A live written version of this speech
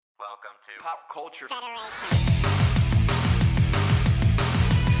Welcome to Pop Culture Federation.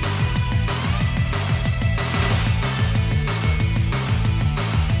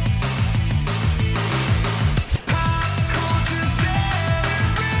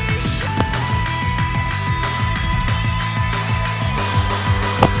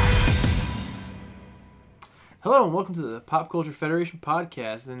 Hello and welcome to the Pop Culture Federation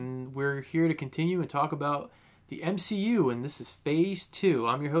podcast, and we're here to continue and talk about the MCU, and this is Phase 2.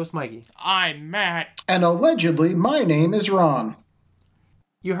 I'm your host, Mikey. I'm Matt. And allegedly, my name is Ron.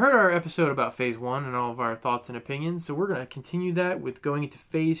 You heard our episode about Phase 1 and all of our thoughts and opinions, so we're going to continue that with going into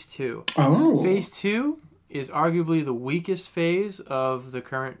Phase 2. Oh. Phase 2 is arguably the weakest phase of the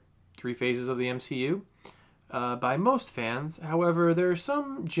current three phases of the MCU by most fans. However, there are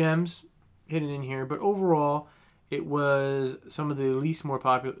some gems hidden in here, but overall, it was some of the least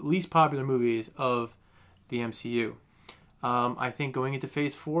popular movies of the MCU. I think going into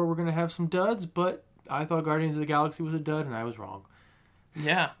Phase 4, we're going to have some duds, but I thought Guardians of the Galaxy was a dud, and I was wrong.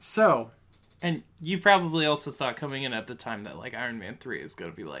 Yeah. So. And you probably also thought coming in at the time that, like, Iron Man 3 is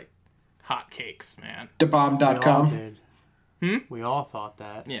going to be, like, hotcakes, man. TheBomb.com. We all thought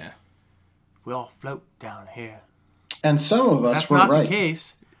that. Yeah. We all float down here. And some of us were right. That's not the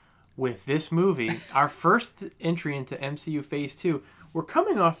case with this movie. Our first entry into MCU Phase 2, we're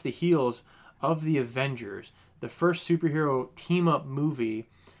coming off the heels of The Avengers, the first superhero team-up movie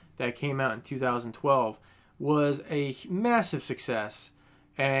that came out in 2012, was a massive success.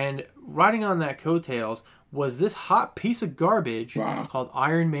 And riding on that coattails was this hot piece of garbage called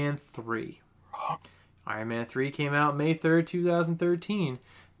Iron Man 3. Iron Man 3 came out May 3rd, 2013.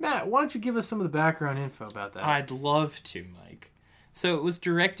 Matt, why don't you give us some of the background info about that? I'd love to, Mike. So it was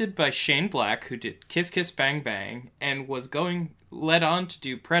directed by Shane Black, who did Kiss Kiss Bang Bang, and was led on to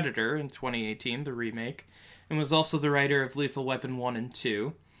do Predator in 2018, the remake, and was also the writer of Lethal Weapon 1 and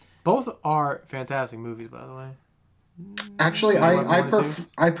 2. Both are fantastic movies, by the way. Actually,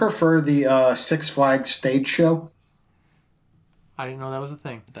 I prefer the Six Flags stage show. I didn't know that was a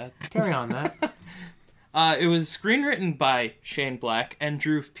thing. Carry on, Matt. It was screenwritten by Shane Black and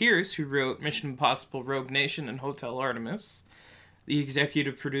Drew Pearce, who wrote Mission Impossible Rogue Nation and Hotel Artemis. The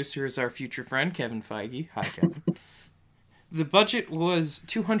executive producer is our future friend, Kevin Feige. Hi, Kevin. The budget was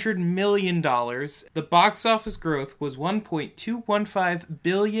 $200 million. The box office growth was $1.215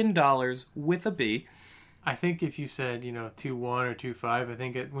 billion with a B. I think if you said, 2.1 or 2.5, I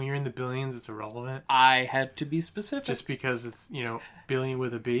think when you're in the billions, it's irrelevant. I had to be specific. Just because it's, billion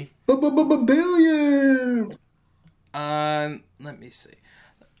with a B. Billions! Let me see.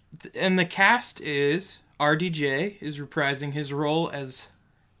 And the cast is RDJ is reprising his role as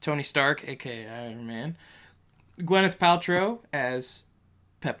Tony Stark, a.k.a. Iron Man. Gwyneth Paltrow as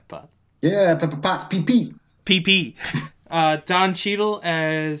Pepper Potts. Yeah, Pepper Potts, PP. PP. Don Cheadle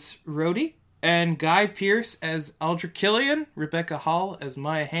as Rhodey. And Guy Pearce as Aldrich Killian. Rebecca Hall as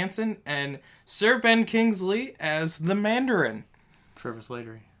Maya Hansen. And Sir Ben Kingsley as the Mandarin. Trevor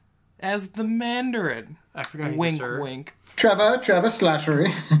Slattery. As the Mandarin. I forgot he's wink, a sir. Wink. Trevor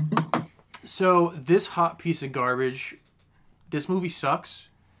Slattery. So, this hot piece of garbage, this movie sucks.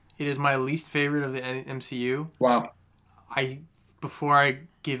 It is my least favorite of the MCU. Wow. Before I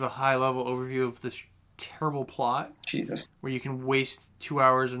give a high-level overview of this terrible plot, Jesus, where you can waste 2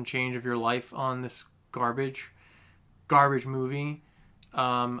 hours and change of your life on this garbage movie.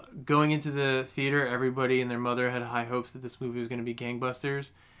 Going into the theater, everybody and their mother had high hopes that this movie was going to be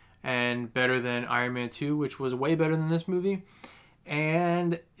gangbusters and better than Iron Man 2, which was way better than this movie.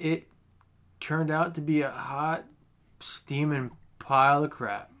 And it turned out to be a hot, steaming pile of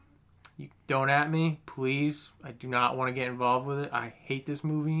crap. You don't at me, please. I do not want to get involved with it. I hate this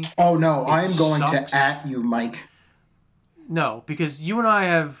movie. Oh, no, I am going sucks. to at you, Mike. No, because you and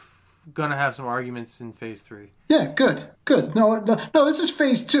I gonna have some arguments in Phase 3. Yeah, good. No, this is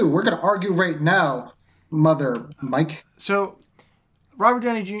Phase 2. We're going to argue right now, Mike. So, Robert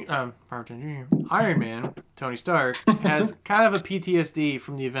Downey Jr., Iron Man, Tony Stark, has kind of a PTSD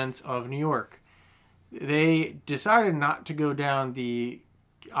from the events of New York. They decided not to go down the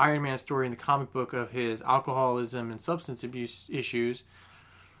Iron Man story in the comic book of his alcoholism and substance abuse issues.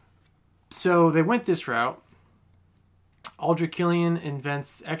 So they went this route. Aldrich Killian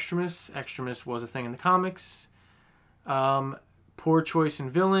invents Extremis. Extremis was a thing in the comics. Poor choice in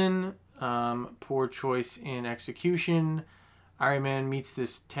villain. Poor choice in execution. Iron Man meets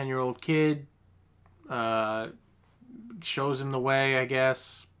this 10-year-old kid. Shows him the way, I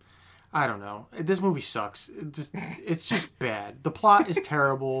guess. I don't know. This movie sucks. It's just bad. The plot is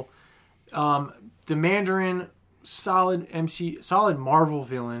terrible. The Mandarin, solid Marvel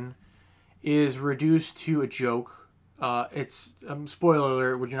villain, is reduced to a joke. It's spoiler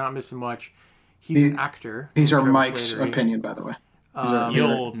alert. Would you not missing much? He's an actor. These are Trevor Mike's Slattery. opinion, by the way.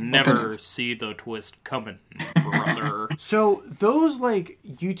 You'll never opinions. see the twist coming, brother. So those like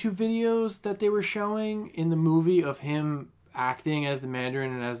YouTube videos that they were showing in the movie of him acting as the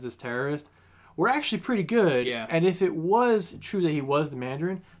Mandarin and as this terrorist were actually pretty good. Yeah. And if it was true that he was the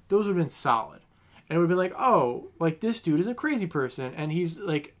Mandarin, those would have been solid. And it would have been like, oh, like this dude is a crazy person and he's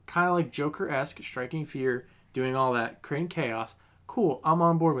like kind of like Joker-esque, striking fear, doing all that, creating chaos. Cool, I'm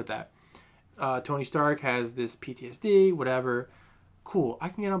on board with that. Tony Stark has this PTSD, whatever. Cool, I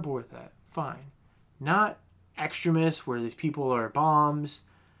can get on board with that. Fine. Not extremists where these people are bombs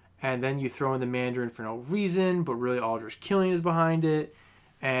and then you throw in the Mandarin for no reason, but really Aldrich Killian is behind it,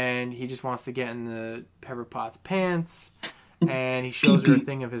 and he just wants to get in the Pepper Potts pants, and he shows her a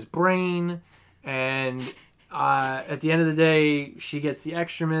thing of his brain, and at the end of the day, she gets the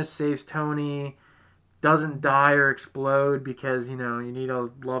extremist, saves Tony, doesn't die or explode because, you know, you need a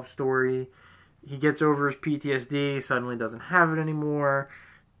love story. He gets over his PTSD, suddenly doesn't have it anymore.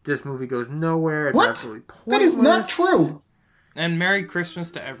 This movie goes nowhere. It's What? absolutely That pointless. is not true. And Merry Christmas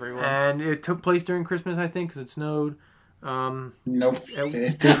to everyone. And it took place during Christmas, I think, because it snowed. Nope.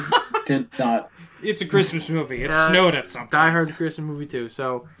 It did not. It's a Christmas movie. It Uh, snowed at some Die point. Hard's a Christmas movie, too.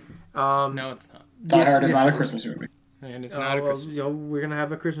 So, No, it's not. Die Hard is yes, not a it is. Christmas movie. And it's not a well, Christmas you know, we're going to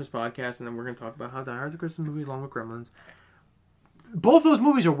have a Christmas podcast, and then we're going to talk about how Die Hard's a Christmas movie along with Gremlins. Both those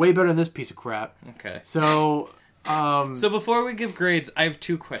movies are way better than this piece of crap. Okay. So, So before we give grades, I have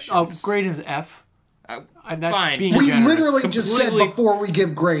two questions. grade him as F. And that's Fine. being We generous. literally just said Completely- before we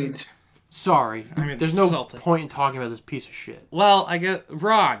give grades. Sorry. I'm There's no insulted. point in talking about this piece of shit. Well, I get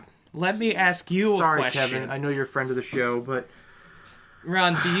Ron. Let me ask you Sorry, a question. Kevin. I know you're a friend of the show, but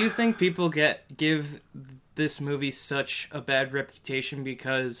Ron, do you think people give this movie such a bad reputation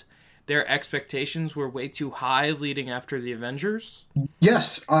because their expectations were way too high leading after the Avengers?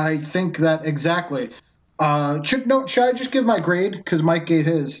 Yes, I think that exactly. Should I just give my grade? Because Mike gave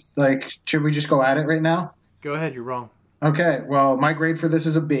his. Like, should we just go at it right now? go ahead. You're wrong. Okay, well, my grade for this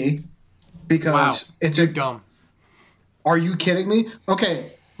is a B. Because Wow. it's You're a. dumb. Are you kidding me?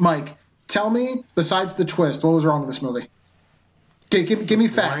 Okay, Mike, tell me, besides the twist, what was wrong with this movie? Okay, give me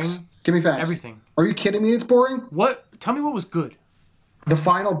facts. Boring. Give me facts. Everything. Are you kidding me? It's boring? What? Tell me what was good. The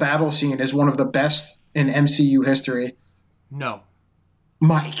final battle scene is one of the best in MCU history. No.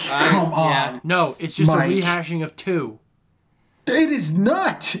 Mike, come on. yeah. No, it's just Mike. a rehashing of 2. It is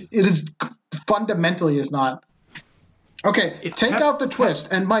not. It is fundamentally is not. Okay, If take Pep- out the twist.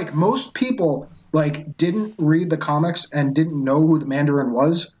 And Mike, most people like didn't read the comics and didn't know who the Mandarin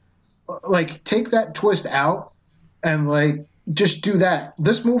was. Like, take that twist out and like just do that.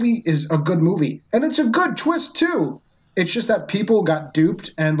 This movie is a good movie, and it's a good twist too. It's just that people got duped,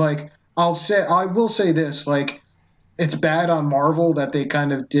 and like I will say this, like it's bad on Marvel that they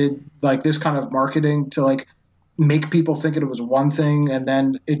kind of did like this kind of marketing to like make people think it was one thing and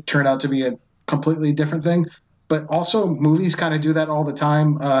then it turned out to be a completely different thing. But also movies kind of do that all the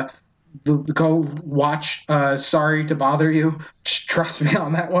time. Go watch Sorry to Bother You. Just trust me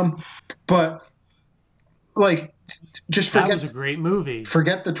on that one. But like just That was a great movie.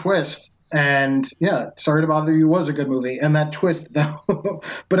 forget the twist. And yeah, Sorry to Bother You was a good movie. And that twist, though.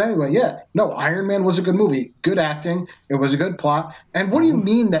 But anyway, yeah. No, Iron Man was a good movie. Good acting. It was a good plot. And what do you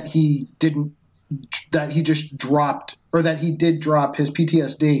mean that he just dropped, or that he did drop his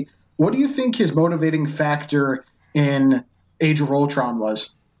PTSD? What do you think his motivating factor in Age of Ultron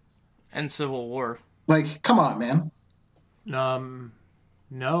was? And Civil War. Like, come on, man.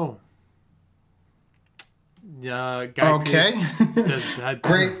 No. Guy Okay. Pearce had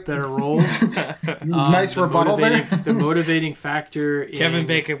Great. better roles. Nice rebuttal there. The motivating factor in Kevin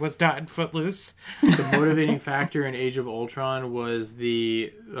Bacon was not in Footloose. the motivating factor in Age of Ultron was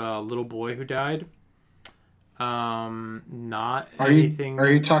the little boy who died. Not Are anything.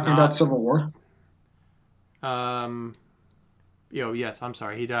 you talking not- about Civil War? Yes, I'm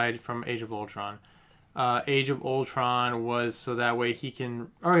sorry. He died from Age of Ultron. Age of Ultron was so that way he can.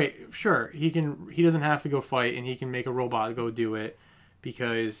 Okay, sure. He doesn't have to go fight, and he can make a robot go do it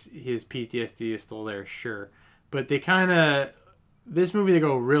because his PTSD is still there. Sure, but they kind of this movie they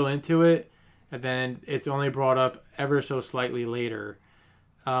go real into it, and then it's only brought up ever so slightly later.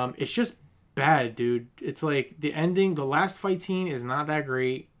 It's just bad, dude. It's like the ending. The last fight scene is not that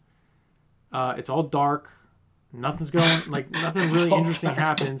great. It's all dark. Nothing's going nothing really all interesting dark.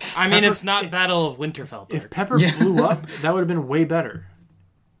 happens. I mean, Pepper- it's not Battle of Winterfell. If Dark. Pepper Yeah. blew up, that would have been way better.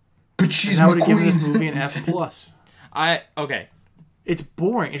 But she's And that my would have given this queen. movie an F plus. Okay. It's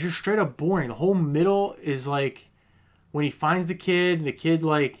boring. It's just straight up boring. The whole middle is like when he finds the kid, and the kid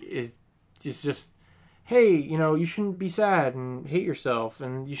like is just hey, you shouldn't be sad and hate yourself,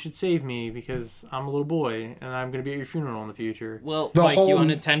 and you should save me because I'm a little boy and I'm going to be at your funeral in the future. Well, The Mike, you whole-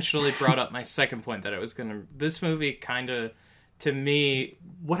 unintentionally brought up my second point that I was gonna. This movie kind of, to me,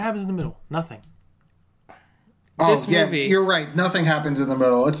 What happens in the middle? Nothing. this yeah, movie. you're right. Nothing happens in the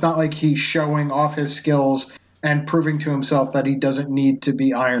middle. It's not like he's showing off his skills and proving to himself that he doesn't need to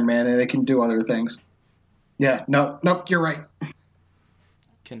be Iron Man and they can do other things. Yeah, nope, you're right.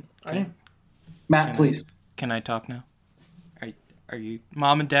 Can Matt, please. can I talk now? Are you,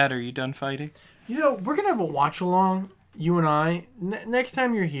 Mom and Dad? Are you done fighting? We're going to have a watch along, you and I, next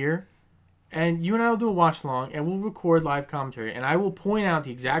time you're here. And you and I will do a watch along, and we'll record live commentary. And I will point out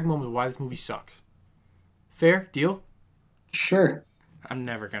the exact moment why this movie sucks. Fair? Deal? Sure. I'm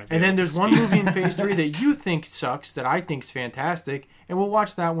never gonna. And then there's one movie in Phase 3 that you think sucks, that I think's fantastic, and we'll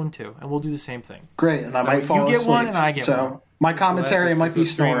watch that one too. And we'll do the same thing. Great, and I might you fall get asleep. one and I get so one. my commentary might be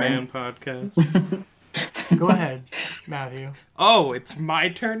snoring. Podcast. Go ahead, Matthew. Oh, it's my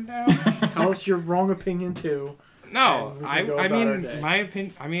turn now. Tell us your wrong opinion too. No, And we I can go about our mean, day. my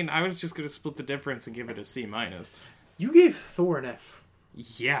opinion. I mean, I was just gonna split the difference and give it a C minus. You gave Thor an F.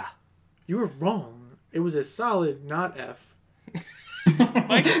 Yeah, You were wrong. It was a solid, not F.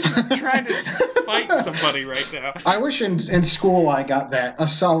 Mike is just trying to fight somebody right now. I wish in school I got that. A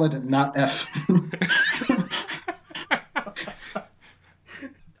solid, not F.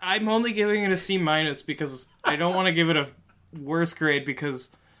 I'm only giving it a C minus because I don't want to give it a worse grade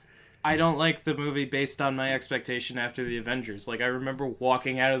because I don't like the movie based on my expectation after the Avengers. Like, I remember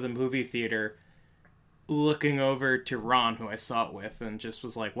walking out of the movie theater looking over to Ron, who I saw it with, and just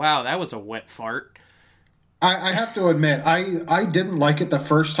was like, wow, that was a wet fart. I have to admit, I didn't like it the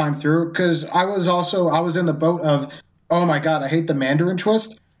first time through because I was in the boat of, oh my god, I hate the Mandarin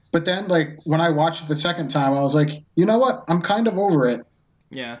twist. But then, like, when I watched it the second time, I was like, you know what? I'm kind of over it.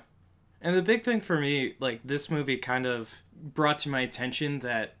 Yeah. And the big thing for me, like, this movie kind of brought to my attention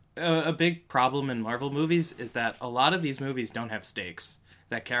that a big problem in Marvel movies is that a lot of these movies don't have stakes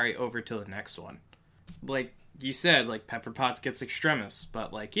that carry over to the next one. Like you said, like, Pepper Potts gets Extremis,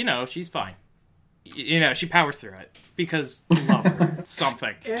 but, like, she's fine. She powers through it because love her.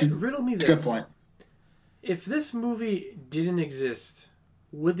 Something. And riddle me this. Good point. If this movie didn't exist,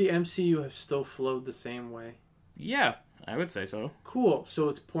 would the MCU have still flowed the same way? Yeah, I would say so. Cool. So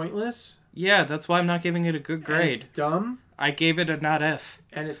it's pointless. Yeah, that's why I'm not giving it a good And grade. it's dumb. I gave it a not F.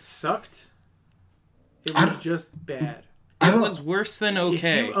 And it sucked. It was just bad. It was worse than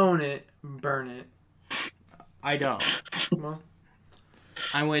okay. If you own it, burn it. I don't. Well,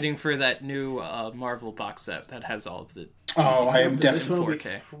 I'm waiting for that new Marvel box set that has all of the. Oh, I am This this definitely. one will be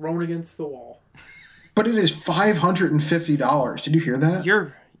 4K. thrown against the wall. But it is $550. Did you hear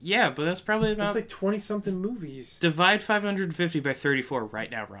that? Yeah, but that's probably That's about. like 20-something movies. Divide 550 by 34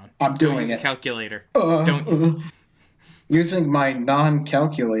 right now, Ron. I'm doing Don't use a it. calculator. Don't use. Using my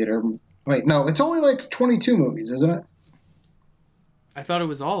non-calculator. Wait, no, it's only like 22 movies, isn't it? I thought it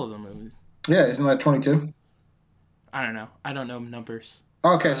was all of the movies. Yeah, isn't that 22? I don't know. I don't know numbers.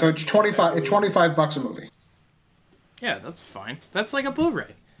 Okay, so it's 25. It's $25 a movie. Yeah, that's fine. That's like a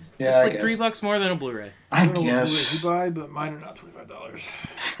Blu-ray. Yeah, It's I like guess. $3 more than a Blu-ray. I don't know what guess. Blu-rays you buy, but mine are not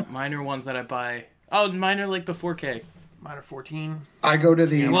 $25. Mine are ones that I buy. Oh, mine are like the 4K. Mine are $14. I go to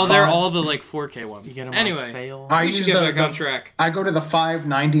the. Well, they're all the like 4K ones. You get them on Anyway, sale. I we should use get the, back on the track. I go to the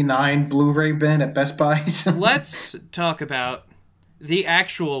 $5.99 Blu-ray bin at Best Buy. Let's talk about the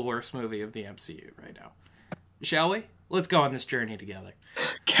actual worst movie of the MCU right now. Shall we? Let's go on this journey together.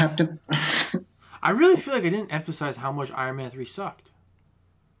 Captain. I really feel like I didn't emphasize how much Iron Man 3 sucked.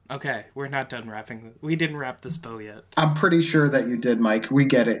 Okay, we're not done wrapping. We didn't wrap this bow yet. I'm pretty sure that you did, Mike. We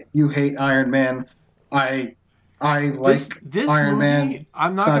get it. You hate Iron Man. I like This Iron movie, Man.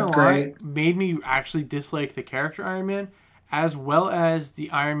 I'm not It's gonna not lie, great. made me actually dislike the character Iron Man, as well as the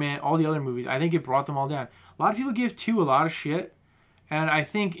Iron Man, all the other movies. I think it brought them all down. A lot of people give 2 a lot of shit, and I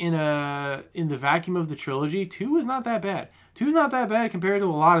think in the vacuum of the trilogy, 2 is not that bad. 2 is not that bad compared to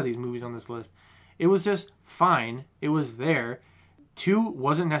a lot of these movies on this list. It was just fine. It was there. 2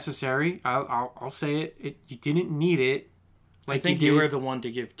 wasn't necessary. I'll say it. You didn't need it. I think you were the one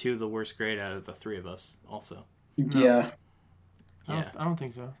to give 2 the worst grade out of the 3 of us. Also, Yeah. yeah. I don't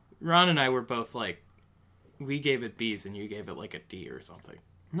think so. Ron and I were both like, we gave it B's and you gave it like a D or something.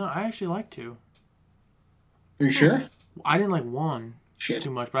 No, I actually like 2. Are you sure? I didn't like 1 Shit.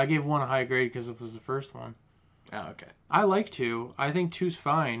 too much, but I gave 1 a high grade because it was the first one. Oh, okay. I like 2. I think 2's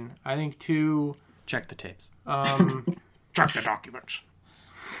fine. I think 2. Check the tapes. Check the documents.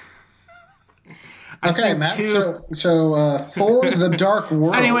 Okay, Matt. So Thor: The Dark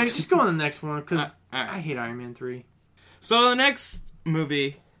World. Anyway, just go on the next one because alright. I hate Iron Man 3. So the next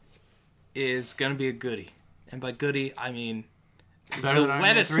movie is gonna be a goodie, and by goodie I mean Better the than Iron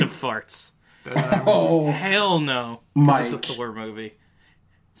Man wettest 3? of farts. Better than Iron Man 3? Oh, Hell no, 'cause it's a Mike. Thor movie.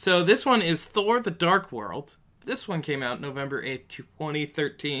 So this one is Thor: The Dark World. This one came out November 8th,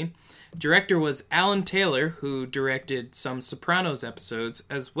 2013. Director was Alan Taylor, who directed some Sopranos episodes,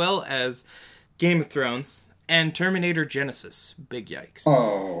 as well as Game of Thrones and Terminator Genesis. Big yikes.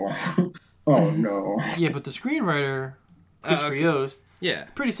 Oh. Oh, no. Yeah, but the screenwriter, Christopher okay. Yost, Yeah.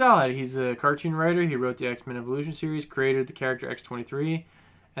 pretty solid. He's a cartoon writer. He wrote the X-Men Evolution series, created the character X-23,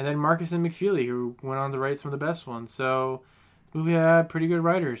 and then Marcus and McFeely, who went on to write some of the best ones. So, the movie had pretty good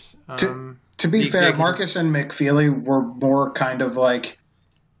writers. To be The fair, executive- Marcus and McFeely were more kind of like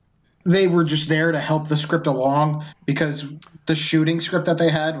they were just there to help the script along because the shooting script that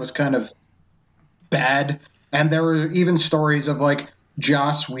they had was kind of bad, and there were even stories of like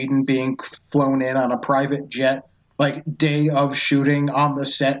Joss Whedon being flown in on a private jet like day of shooting on the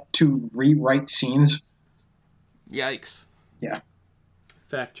set to rewrite scenes. Yikes. Yeah.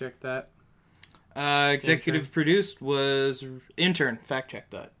 Fact check that. Executive produced was Intern. Fact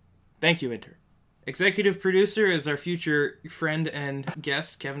check that. Thank you, Intern. Executive producer is our future friend and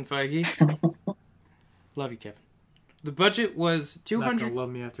guest, Kevin Feige. Love you, Kevin. The budget was Not 200. gonna love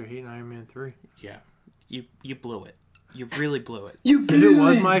me after hating Iron Man 3. Yeah, you blew it. You really blew it. You If blew it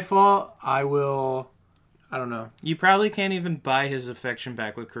was it. my fault, I don't know. You probably can't even buy his affection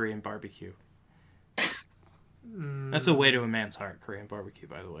back with Korean barbecue. That's a way to a man's heart, Korean barbecue,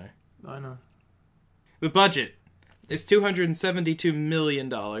 by the way. I know. The budget is $272 million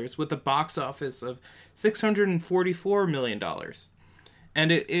with a box office of $644 million.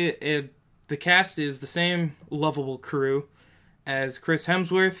 And the cast is the same lovable crew as Chris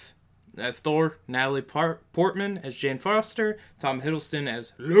Hemsworth as Thor, Natalie Portman as Jane Foster, Tom Hiddleston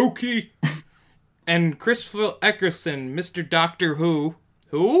as Loki, and Christopher Eccleston, Mr. Doctor Who.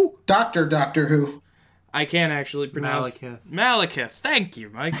 Who? Doctor Who. I can't actually pronounce... Malekith. Malekith. Thank you,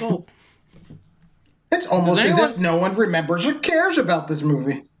 Michael. It's almost Does as anyone- if no one remembers or cares about this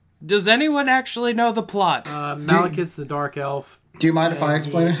movie. Does anyone actually know the plot? Malekith's the Dark Elf. Do you mind if I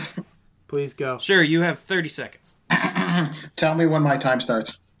explain it? Please go. Sure, you have 30 seconds. Tell me when my time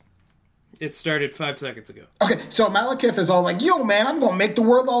starts. It started 5 seconds ago. Okay, so Malekith is all like, yo, man, I'm going to make the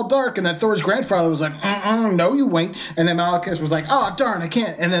world all dark. And then Thor's grandfather was like, no, you ain't. And then Malekith was like, oh, darn, I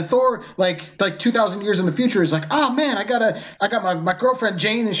can't. And then Thor, like 2,000 years in the future, is like, oh, man, I got my girlfriend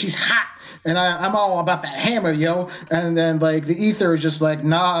Jane, and she's hot. And I'm all about that hammer, yo. And then, like, the Ether is just like,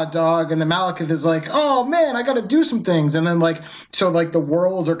 nah, dog. And then Malekith is like, oh, man, I got to do some things. And then, like, so, like, the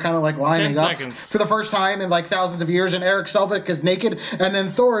worlds are kind of, like, lining 10 up seconds. for the first time in, like, thousands of years. And Eric Selvig is naked. And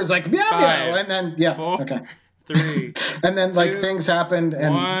then Thor is like, yeah, 5, yeah. And then, yeah, 4, okay. 3, And then, like, 2, things happened.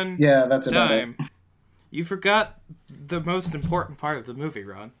 And, 1, yeah, that's about time. it. You forgot the most important part of the movie,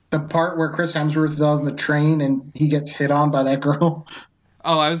 Ron. The part where Chris Hemsworth is on the train and he gets hit on by that girl.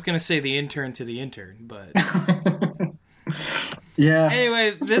 Oh, I was going to say the intern to the intern, but... Yeah.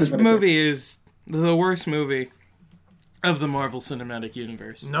 Anyway, this what it movie is the worst movie of the Marvel Cinematic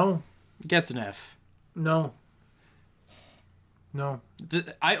Universe. No. Gets an F. No.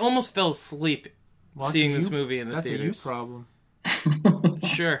 I almost fell asleep Well, that's seeing a this you- movie in the That's theaters. a you problem.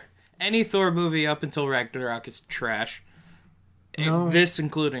 Sure. Any Thor movie up until Ragnarok is trash. No. This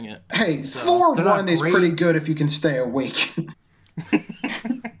including it. Hey, Thor they're not 1 is great. pretty good if you can stay awake.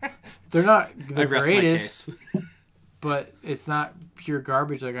 They're not the I rest greatest, my case. but it's not pure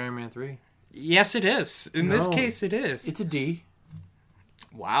garbage like Iron Man 3. Yes, it is. In this No. case, it is. It's a D.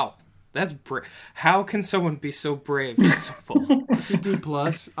 Wow. That's how can someone be so brave and simple? It's a D+.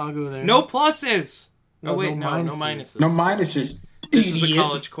 I'll go there. No pluses! No, Oh, wait, no no minuses. minuses. No minuses. This is a idiot.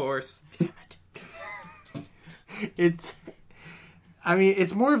 college course. Damn it. It's... I mean,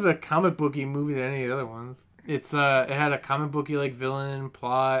 it's more of a comic booky movie than any of the other ones. It's it had a comic booky like villain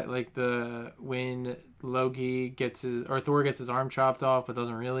plot, like when Loki gets Thor gets his arm chopped off, but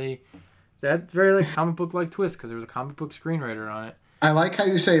doesn't really. That's very like comic book like twist because there was a comic book screenwriter on it. I like how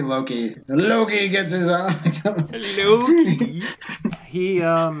you say Loki. Loki gets his arm. Loki. He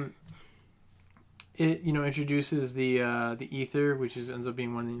it introduces the ether, which ends up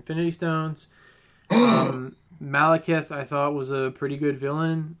being one of the Infinity Stones. Malekith, I thought, was a pretty good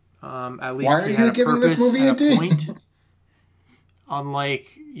villain. At least Why are he you had a giving this purpose movie and a D? point.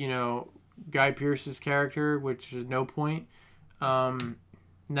 Unlike Guy Pearce's character, which is no point.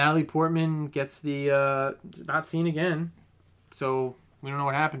 Natalie Portman gets the not seen again, so we don't know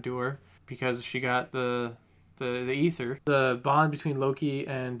what happened to her because she got the ether. The bond between Loki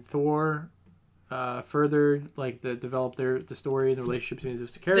and Thor furthered, developed the story, the relationship between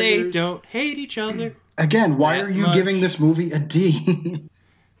those two characters. They don't hate each other. Again, why That are you much. giving this movie a D?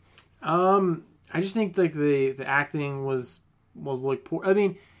 I just think like the acting was like poor. I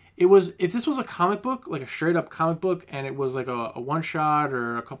mean, it was, if this was a comic book, like a straight up comic book, and it was like a one shot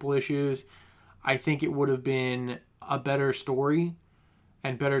or a couple issues, I think it would have been a better story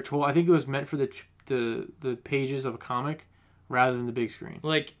and better told. I think it was meant for the pages of a comic rather than the big screen.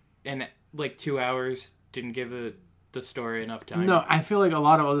 Like 2 hours didn't give the story enough time. No, I feel like a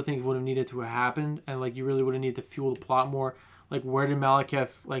lot of other things would have needed to have happened, and like you really would have needed to fuel the plot more. Like, where did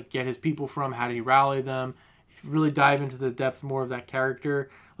Malekith like get his people from? How did he rally them? Really dive into the depth more of that character.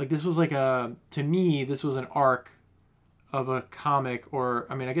 Like, this was like to me, this was an arc of a comic, or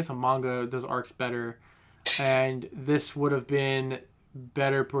I mean, I guess a manga does arcs better, and this would have been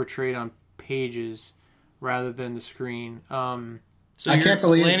better portrayed on pages rather than the screen. So you're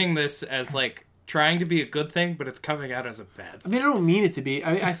explaining this as like trying to be a good thing, but it's coming out as a bad thing. I mean, I don't mean it to be.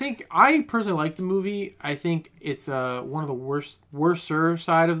 I think I personally like the movie. I think it's one of the worser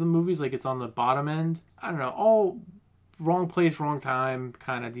side of the movies. Like, it's on the bottom end. I don't know, all wrong place, wrong time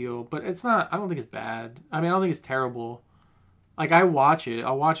kind of deal. But it's not. I don't think it's bad. I mean, I don't think it's terrible. Like, I'll watch it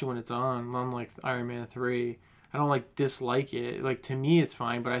when it's on. Unlike Iron Man 3, I don't like dislike it. Like, to me, it's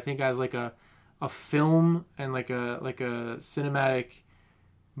fine. But I think as like a film and like a cinematic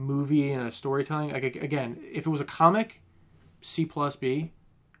movie and a storytelling, like, again, if it was a comic, C+B,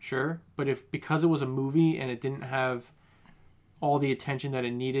 sure. But because it was a movie and it didn't have all the attention that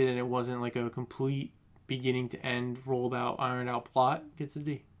it needed, and it wasn't like a complete beginning to end rolled out, ironed out plot, gets a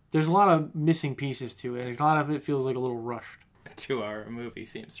D. There's a lot of missing pieces to it, and a lot of it feels like a little rushed. A 2-hour movie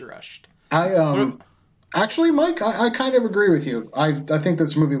seems rushed. Actually, Mike, I kind of agree with you. I think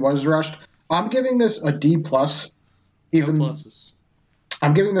this movie was rushed. I'm giving this a D+. Even no pluses.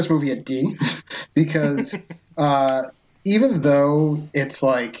 I'm giving this movie a D because even though it's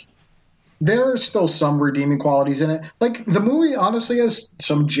like there are still some redeeming qualities in it. Like, the movie honestly has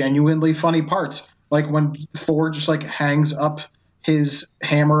some genuinely funny parts. Like when Thor just like hangs up his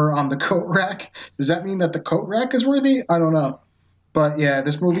hammer on the coat rack. Does that mean that the coat rack is worthy? I don't know. But yeah,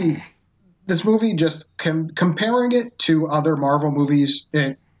 this movie just comparing it to other Marvel movies,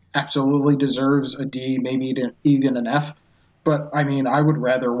 it absolutely deserves a D, maybe even an F. But I mean, I would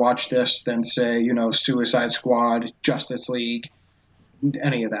rather watch this than say, Suicide Squad, Justice League,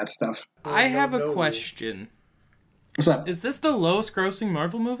 any of that stuff. I have a question. What's up? Is this the lowest grossing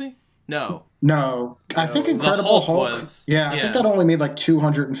Marvel movie? No. No. I think Incredible Hulk was. Yeah, I think that only made like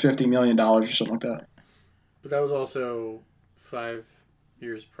 $250 million or something like that. But that was also 5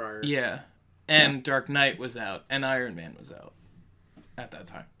 years prior. Yeah. And Dark Knight was out, and Iron Man was out at that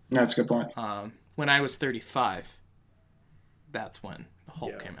time. That's a good point. When I was 35, that's when the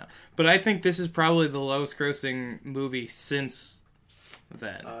Hulk came out. But I think this is probably the lowest grossing movie since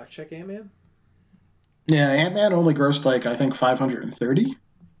then. Check Ant-Man? Yeah, Ant-Man only grossed like, I think 530?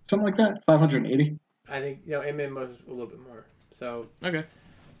 Something like that? 580? I think, Ant-Man was a little bit more. So, okay.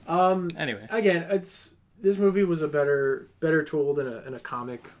 Anyway. Again, this movie was a better told in a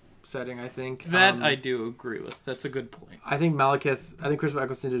comic setting, I think. That I do agree with. That's a good point. I think Christopher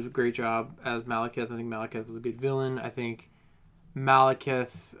Eccleston did a great job as Malekith. I think Malekith was a good villain. I think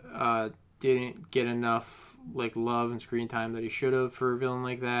Malekith didn't get enough like love and screen time that he should have for a villain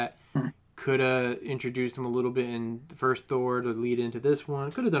like that. Could have introduced him a little bit in the first Thor to lead into this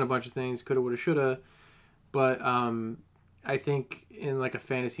one. Could have done a bunch of things. Could have, would have, should have. But I think in like a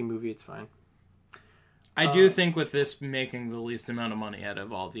fantasy movie, it's fine. I do think with this making the least amount of money out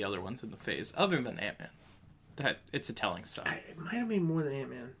of all the other ones in the phase, other than Ant-Man, that it's a telling sign. It might have made more than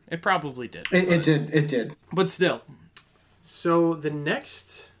Ant-Man. It probably did. It did. But still. So the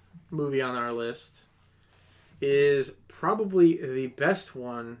next movie on our list is probably the best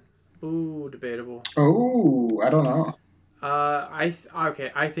one. Ooh, debatable. Oh, I don't know. I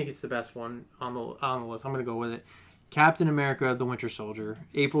think it's the best one on the list. I'm gonna go with it. Captain America: The Winter Soldier,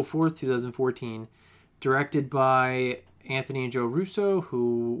 April 4th, 2014, directed by Anthony and Joe Russo,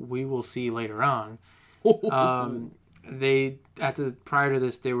 who we will see later on. Prior to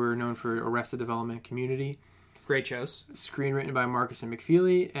this, they were known for Arrested Development, Community. Great shows. Screenwritten by Marcus and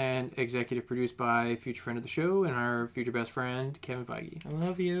McFeely and executive produced by future friend of the show and our future best friend, Kevin Feige. I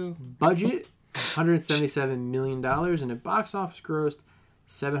love you. Budget, $177 million, and it box office grossed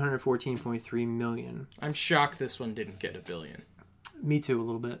 $714.3 million. I'm shocked this one didn't get $1 billion. Me too, a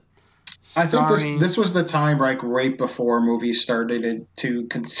little bit. I think this was the time right before movies started to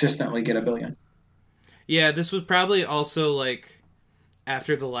consistently get $1 billion. Yeah, this was probably also like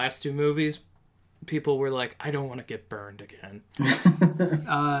after the last two movies, people were like, I don't want to get burned again.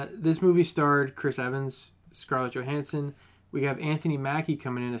 This movie starred Chris Evans, Scarlett Johansson. We have Anthony Mackie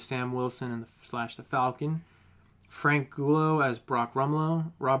coming in as Sam Wilson and the Falcon. Frank Gullo as Brock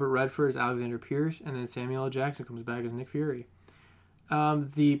Rumlow, Robert Redford as Alexander Pierce, and then Samuel L. Jackson comes back as Nick Fury.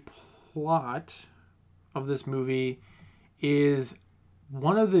 The plot of this movie is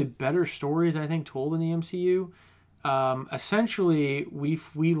one of the better stories, I think, told in the MCU. Essentially, we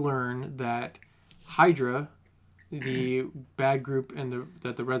learn that Hydra, the bad group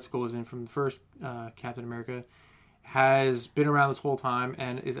that the Red Skull was in from the first Captain America, has been around this whole time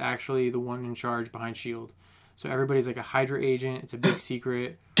and is actually the one in charge behind S.H.I.E.L.D. So everybody's like a Hydra agent. It's a big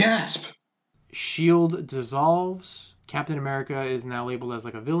secret. Gasp! S.H.I.E.L.D. dissolves. Captain America is now labeled as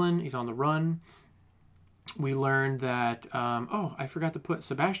like a villain. He's on the run. We learned that, I forgot to put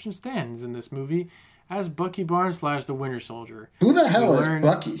Sebastian Stan is in this movie as Bucky Barnes / the Winter Soldier. Who the hell is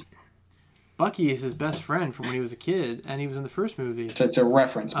Bucky? Bucky is his best friend from when he was a kid, and he was in the first movie. So it's a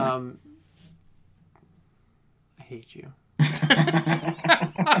reference, man. I hate you.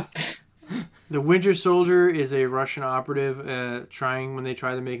 The Winter Soldier is a Russian operative when they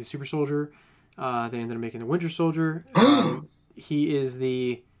try to make a super soldier. They ended up making the Winter Soldier. He is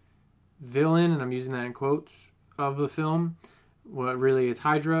the villain, and I'm using that in quotes, of the film. What really is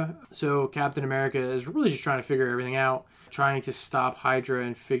Hydra. So Captain America is really just trying to figure everything out, trying to stop Hydra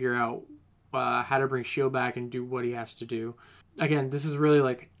and figure out how to bring S.H.I.E.L.D. back and do what he has to do. Again, this is really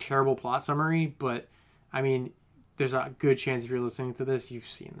like a terrible plot summary, but I mean, there's a good chance if you're listening to this, you've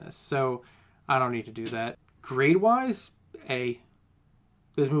seen this. So I don't need to do that. Grade-wise, A.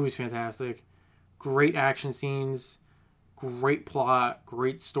 This movie's fantastic. Great action scenes, great plot,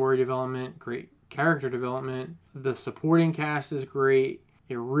 great story development, great character development. The supporting cast is great.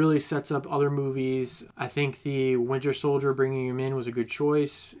 It really sets up other movies. I think the Winter Soldier, bringing him in, was a good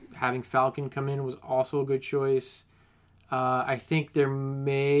choice. Having Falcon come in was also a good choice. I think Hydra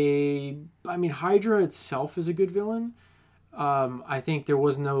itself is a good villain. I think there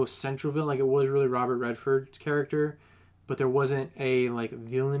was no central villain. Like, it was really Robert Redford's character, but there wasn't a like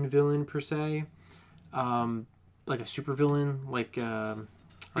villain per se. Like a super villain, like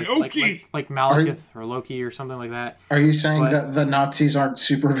Loki, like Malekith or Loki or something like that. Are you saying that the Nazis aren't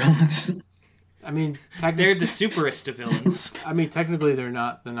super villains? I mean, they're the superest of villains. I mean, technically, they're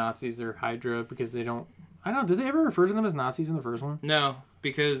not the Nazis. They're Hydra because they don't. I don't know. Did they ever refer to them as Nazis in the first one? No,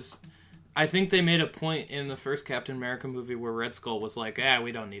 because I think they made a point in the first Captain America movie where Red Skull was like,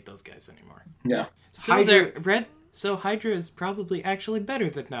 we don't need those guys anymore. Yeah. So Hydra is probably actually better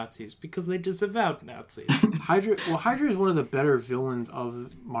than Nazis because they disavowed Nazis. Hydra is one of the better villains of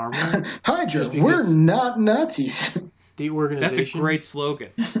Marvel. Hydra, we're not Nazis. The organization. That's a great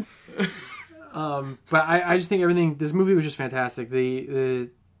slogan. But I just think this movie was just fantastic. The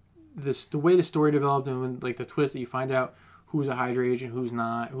way the story developed and when, like the twist that you find out who's a Hydra agent, who's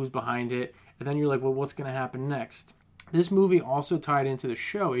not, who's behind it, and then you're like, well, what's going to happen next? This movie also tied into the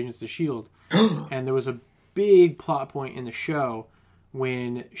show Agents of S.H.I.E.L.D. And there was a big plot point in the show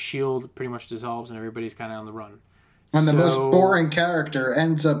when S.H.I.E.L.D. pretty much dissolves and everybody's kind of on the run. And the most boring character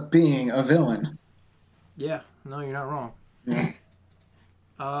ends up being a villain. Yeah, no, you're not wrong. Yeah.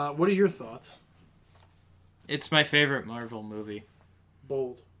 What are your thoughts? It's my favorite Marvel movie.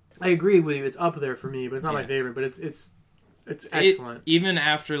 Bold. I agree with you. It's up there for me, but it's not my favorite. But it's excellent. Even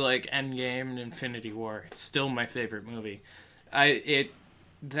after like Endgame and Infinity War, it's still my favorite movie.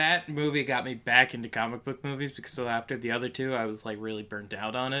 That movie got me back into comic book movies because after the other two, I was like really burnt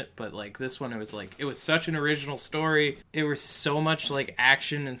out on it. But like this one, it was such an original story. It was so much like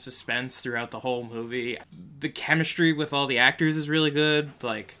action and suspense throughout the whole movie. The chemistry with all the actors is really good.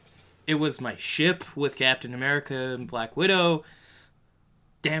 Like, it was my ship with Captain America and Black Widow.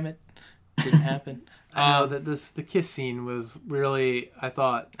 Damn it, didn't happen. I know that the kiss scene was really. I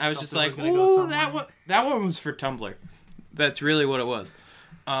was just like, oh, that one was for Tumblr. That's really what it was.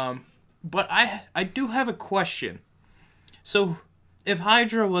 But I do have a question. So, if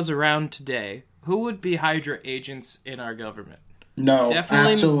Hydra was around today, who would be Hydra agents in our government? No,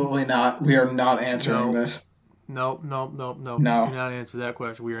 absolutely not. We are not answering this. No. No. Do not answer that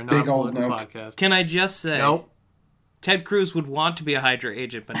question. We are not a political podcast. Can I just say, nope. Ted Cruz would want to be a Hydra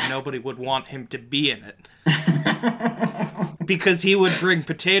agent, but nobody would want him to be in it. Because he would bring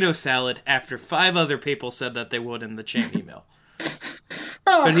potato salad after 5 other people said that they would in the chain email.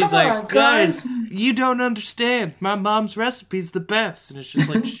 But he's like, guys, you don't understand. My mom's recipe's the best. And it's just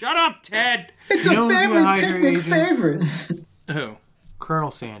like, shut up, Ted! It's a family picnic favorite. Who? Colonel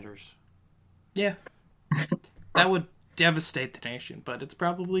Sanders. Yeah. That would devastate the nation, but it's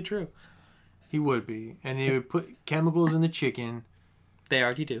probably true. He would be. And he would put chemicals in the chicken. They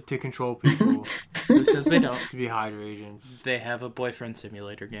already do. To control people. Who says they don't? To be Hydra agents. They have a boyfriend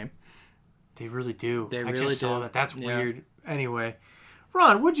simulator game. They really do. They I really just saw do. that. That's weird. Anyway.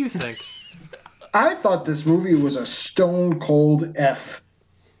 Ron, what'd you think? I thought this movie was a stone cold F.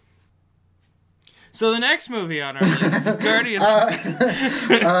 So the next movie on our list is Guardians.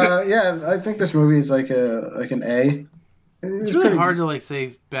 Yeah, I think this movie is like an A. It's really hard to like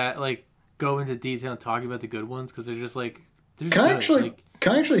say bad, like go into detail and talk about the good ones because they're just like. Can I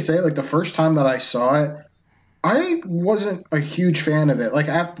actually say like the first time that I saw it, I wasn't a huge fan of it. Like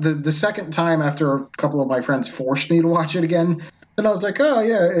after the second time, after a couple of my friends forced me to watch it again, then I was like, oh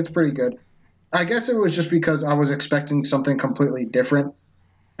yeah, it's pretty good. I guess it was just because I was expecting something completely different,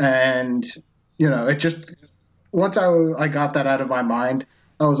 and it just once I got that out of my mind,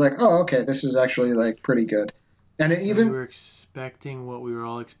 I was like, oh okay, this is actually like pretty good. And it even we were expecting what we were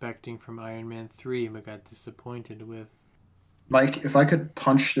all expecting from Iron Man 3, but got disappointed with. Mike, if I could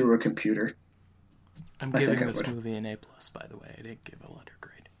punch through a computer. I'm giving this movie an A+, by the way. I didn't give a letter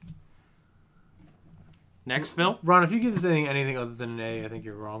grade. Next, Phil? Ron, if you give this anything other than an A, I think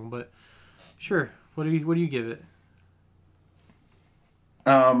you're wrong, but sure. What do you give it?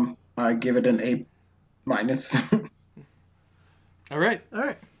 I give it an A-. All right.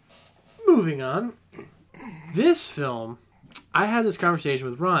 Moving on. This film, I had this conversation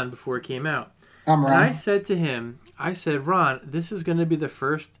with Ron before it came out. I'm Ron. And I said to him, Ron, this is going to be the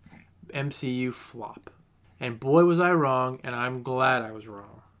first MCU flop. And boy, was I wrong, and I'm glad I was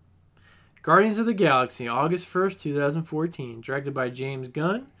wrong. Guardians of the Galaxy, August 1st, 2014, directed by James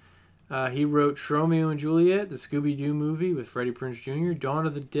Gunn. He wrote Romeo and Juliet, the Scooby-Doo movie with Freddie Prinze Jr., Dawn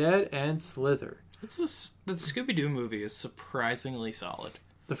of the Dead, and Slither. The Scooby-Doo movie is surprisingly solid.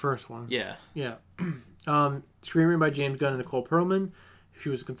 The first one. Yeah. Yeah. Screenwritten by James Gunn and Nicole Perlman. She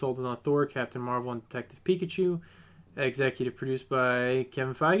was a consultant on Thor, Captain Marvel, and Detective Pikachu. Executive produced by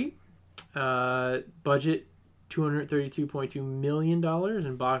Kevin Feige. Budget $232.2 million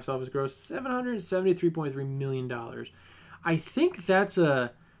and box office gross $773.3 million. I think that's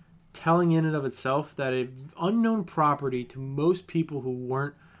a telling in and of itself that an unknown property to most people who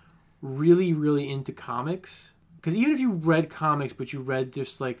weren't really, really into comics. Because even if you read comics, but you read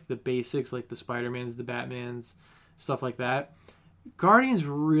just like the basics, like the Spider-Mans, the Batmans, stuff like that, Guardians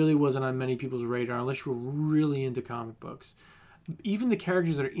really wasn't on many people's radar unless you were really into comic books. Even the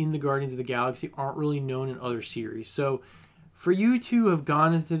characters that are in the Guardians of the Galaxy aren't really known in other series. So for you to have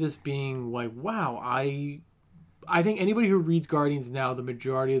gone into this being like, wow, I think anybody who reads Guardians now, the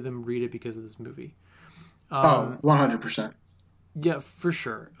majority of them read it because of this movie. 100%. Yeah, for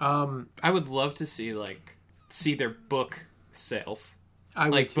sure. I would love to see their book sales. I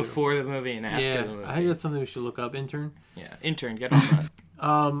would too. Before the movie and after the movie. I think that's something we should look up. Intern? Yeah, intern, get on that.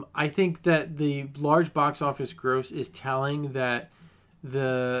 I think that the large box office gross is telling that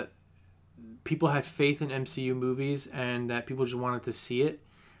the people had faith in MCU movies and that people just wanted to see it.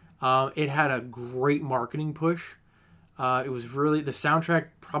 It had a great marketing push. It was really the soundtrack,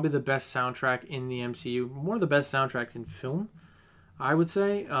 probably the best soundtrack in the MCU. One of the best soundtracks in film, I would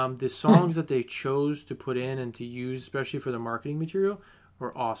say. The songs that they chose to put in and to use, especially for the marketing material,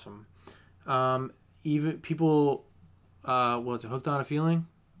 were awesome. Even people, Hooked on a Feeling?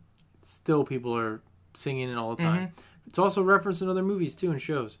 Still people are singing it all the time. Mm-hmm. It's also referenced in other movies too and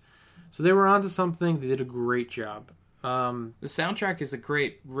shows. So they were onto something. They did a great job. The soundtrack is a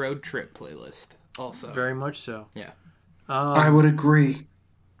great road trip playlist also. Very much so. Yeah. I would agree.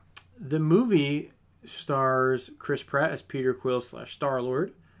 The movie stars Chris Pratt as Peter Quill /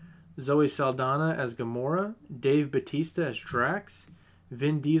 Star-Lord, Zoe Saldana as Gamora, Dave Bautista as Drax,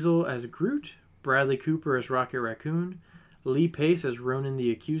 Vin Diesel as Groot, Bradley Cooper as Rocket Raccoon, Lee Pace as Ronan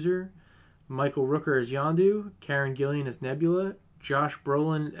the Accuser, Michael Rooker as Yondu, Karen Gillan as Nebula, Josh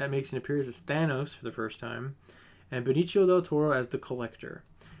Brolin makes an appearance as Thanos for the first time, and Benicio del Toro as the Collector.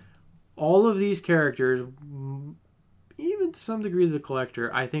 All of these characters, even to some degree the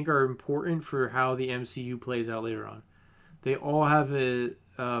Collector, I think are important for how the MCU plays out later on. They all have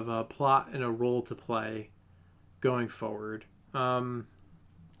a plot and a role to play going forward.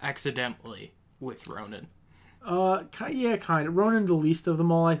 Accidentally with Ronan. Yeah, kind of. Ronan the least of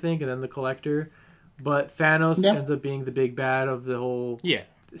them all, I think, and then the Collector. But Thanos ends up being the big bad of the whole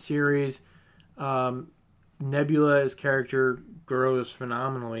series. Nebula's character grows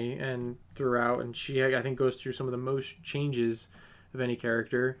phenomenally and throughout, and she, I think, goes through some of the most changes of any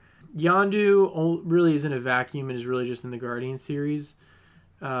character. Yondu really is in a vacuum and is really just in the Guardian series.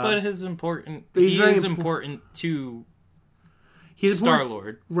 But he is important to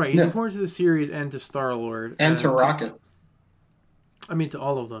Star-Lord. Right, he's important to the series and to Star-Lord. And to Rocket. I mean, to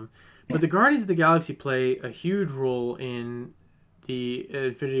all of them. But the Guardians of the Galaxy play a huge role in the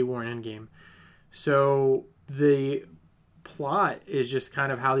Infinity War and Endgame. So the plot is just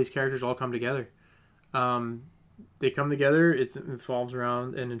kind of how these characters all come together. They come together. It revolves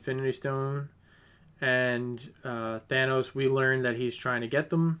around an Infinity Stone and Thanos, we learn that he's trying to get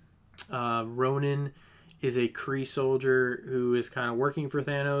them. Ronan is a Kree soldier who is kind of working for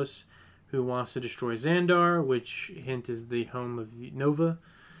Thanos, who wants to destroy Xandar, which hint is the home of Nova.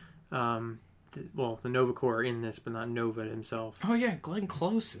 The Nova Corps are in this, but not Nova himself. Oh yeah, Glenn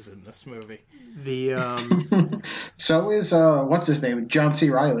Close is in this movie. So is what's his name? John C.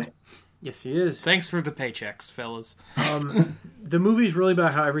 Reilly. Yes, he is. Thanks for the paychecks, fellas. The movie's really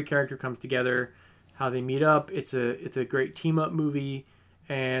about how every character comes together, how they meet up. It's a great team up movie,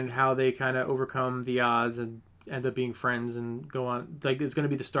 and how they kind of overcome the odds and end up being friends and go on. Like, it's going to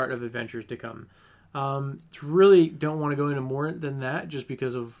be the start of adventures to come. It's really don't want to go into more than that just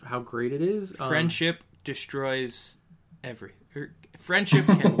because of how great it is. Friendship destroys friendship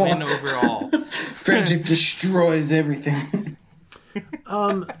can win over all. Friendship destroys everything.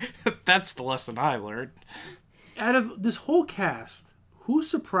 That's the lesson I learned. Out of this whole cast, who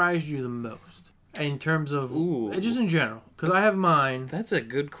surprised you the most in terms of just in general? Because I have mine. That's a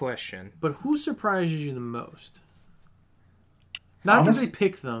good question. But who surprises you the most? Not that they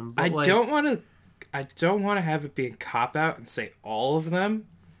pick them. But I don't want to have it be a cop out and say all of them.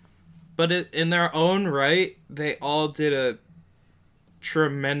 But in their own right, they all did a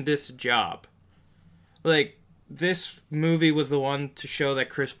tremendous job. Like, this movie was the one to show that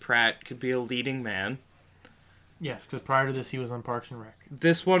Chris Pratt could be a leading man. Yes, because prior to this, he was on Parks and Rec.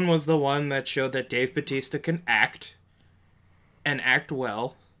 This one was the one that showed that Dave Bautista can act, and act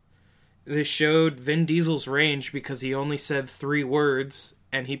well. This showed Vin Diesel's range because he only said 3 words,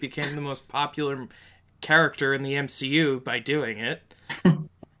 and he became the most popular character in the MCU by doing it.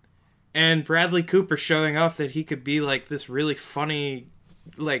 And Bradley Cooper showing off that he could be like this really funny,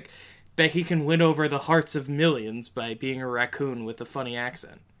 like, that he can win over the hearts of millions by being a raccoon with a funny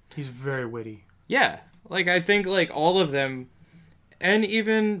accent. He's very witty. Yeah. Like, I think, like, all of them, and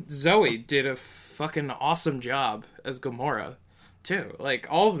even Zoe did a fucking awesome job as Gamora, too. Like,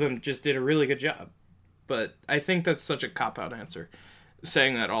 all of them just did a really good job. But I think that's such a cop-out answer,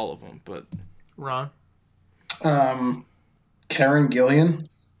 saying that all of them, but... Ron? Karen Gillian,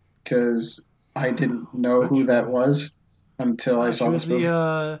 because I didn't know who that was until I saw this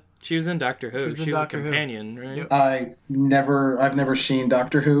movie. She was in Doctor Who. She was a companion, right? Yep. I've never seen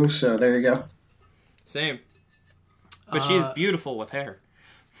Doctor Who, so there you go. Same. But she's beautiful with hair.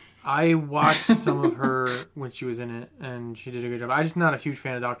 I watched some of her when she was in it, and she did a good job. I'm just not a huge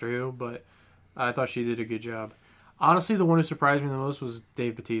fan of Doctor Who, but I thought she did a good job. Honestly, the one who surprised me the most was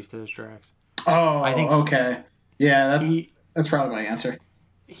Dave Bautista as Drax. Oh, I think okay. Yeah, that's probably my answer.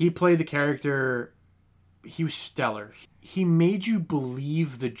 He played the character... He was stellar. He made you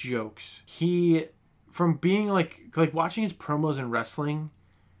believe the jokes. From being like watching his promos in wrestling,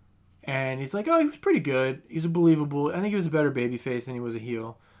 and he's like, oh, he was pretty good. He's a believable. I think he was a better babyface than he was a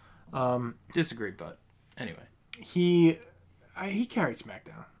heel. Disagreed, but anyway. He carried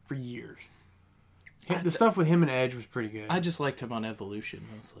SmackDown for years. The stuff with him and Edge was pretty good. I just liked him on Evolution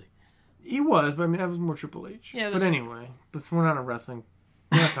mostly. He was, but I mean that was more Triple H. Yeah, but anyway, we're not a wrestling.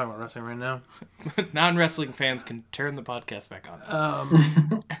 We're not talking about wrestling right now. Non-wrestling fans can turn the podcast back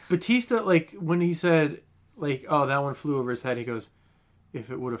on. Batista, like, when he said, like, oh, that one flew over his head, he goes,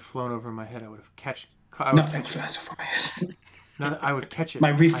 if it would have flown over my head, I would have catch it. Nothing flies over my head. No, I would catch it.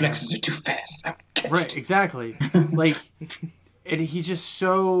 My reflexes are too fast. I would catch it. Exactly. Like, and he's just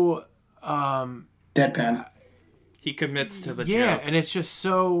so... deadpan. He commits to the joke. Yeah, and it's just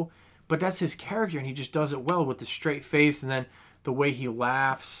so... But that's his character, and he just does it well with the straight face, and then... the way he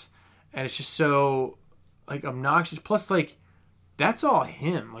laughs, and it's just so, like, obnoxious. Plus, like, that's all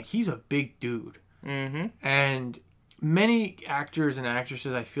him. Like, he's a big dude. Mm-hmm. And many actors and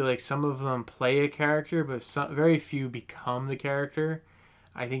actresses, I feel like some of them play a character, but very few become the character.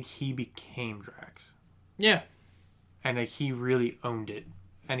 I think he became Drax. Yeah. And, like, he really owned it.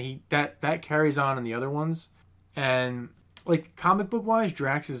 And that carries on in the other ones. And, like, comic book-wise,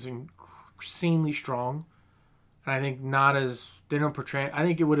 Drax is insanely strong. And I think they don't portray... I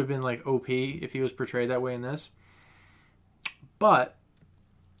think it would have been like OP if he was portrayed that way in this. But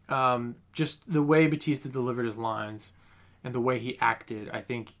just the way Batista delivered his lines and the way he acted, I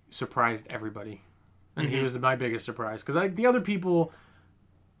think surprised everybody. And he was my biggest surprise. Because the other people,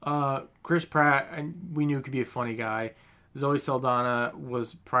 Chris Pratt, we knew could be a funny guy. Zoe Saldana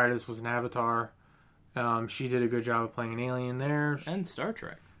prior to this was an Avatar. She did a good job of playing an alien there. And Star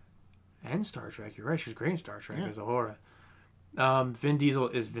Trek. And Star Trek, you're right. She was great in Star Trek as Uhura. Vin Diesel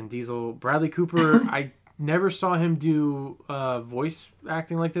is Vin Diesel. Bradley Cooper, I never saw him do voice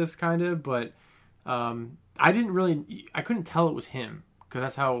acting like this, kind of, but I couldn't tell it was him, because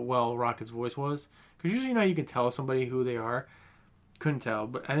that's how well Rocket's voice was. Because usually, you can tell somebody who they are. couldn't tell,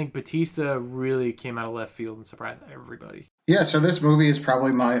 but I think Batista really came out of left field and surprised everybody. Yeah, so this movie is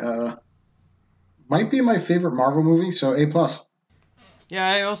probably might be my favorite Marvel movie, so A+. Yeah,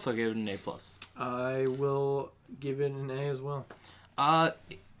 I also gave it an A+. I will give it an A as well.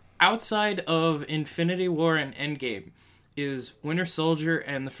 Outside of Infinity War and Endgame, is Winter Soldier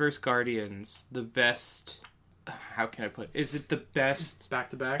and the First Guardians the best... How can I put it? Is it the best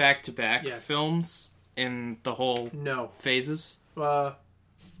Back-to-back? back-to-back Yeah. films in the whole No. phases? What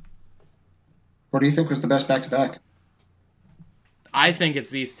do you think was the best back-to-back? I think it's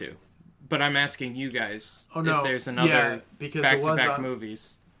these two. But I'm asking you guys Oh, no. if there's Yeah, another because back-to-back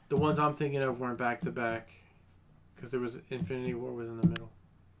movies. The ones I'm thinking of weren't back-to-back. Because there was Infinity War was in the middle.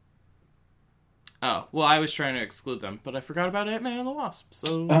 Oh, well, I was trying to exclude them, but I forgot about Ant-Man and the Wasp,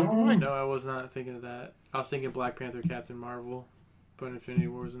 so... No, I was not thinking of that. I was thinking Black Panther, Captain Marvel, but Infinity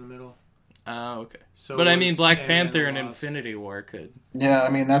War was in the middle. Oh, okay. So But I was mean, Black Ant-Man Panther and and the Wasp. Infinity War could... Yeah, I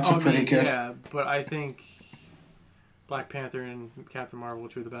mean, that's a pretty good... Yeah, but I think Black Panther and Captain Marvel were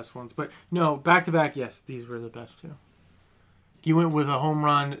two of the best ones. But no, back-to-back, yes, these were the best two. You went with a home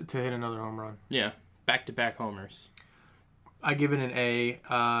run to hit another home run. Yeah, back-to-back homers. I give it an A.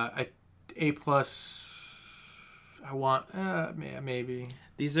 A plus. I want maybe.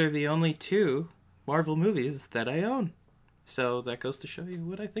 These are the only two Marvel movies that I own. So that goes to show you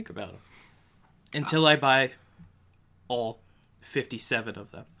what I think about them. Until I buy all 57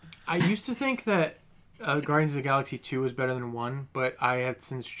 of them. I used to think that Guardians of the Galaxy 2 was better than 1, but I have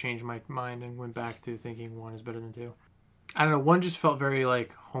since changed my mind and went back to thinking 1 is better than 2. I don't know, 1 just felt very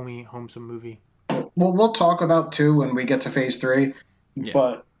like homesome movie. Well, we'll talk about 2 when we get to Phase 3, Yeah.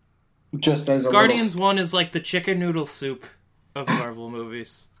 but just as a Guardians little... 1 is like the chicken noodle soup of Marvel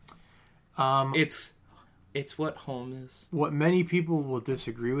movies. It's what home is. What many people will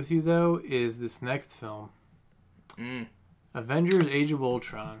disagree with you, though, is this next film. Avengers Age of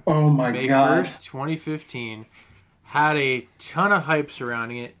Ultron. Oh my May God. 1st, 2015. Had a ton of hype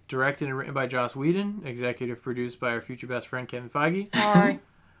surrounding it. Directed and written by Joss Whedon. Executive produced by our future best friend Kevin Feige. Hi.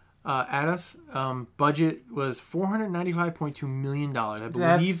 At us. Budget was $495.2 million. I believe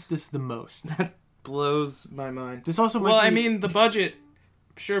That's- this is the most. Blows my mind. This also might Well, be, I mean, the budget,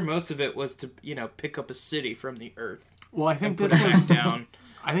 sure, most of it was to, pick up a city from the earth well, I think and this put it was back down.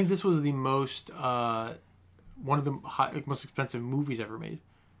 I think this was the most one of the most expensive movies ever made.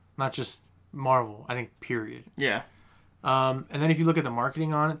 Not just Marvel, I think period. Yeah. And then if you look at the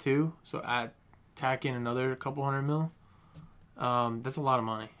marketing on it too, so tack in another couple $100 million. That's a lot of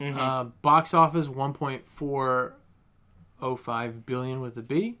money. Box office 1.405 billion with a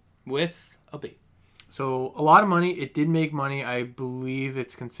B. With a B. So a lot of money. It did make money. I believe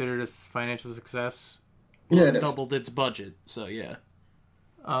it's considered a financial success. Yeah, it is. Doubled its budget, so yeah.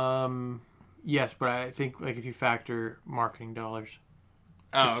 Yes, but I think like if you factor marketing dollars,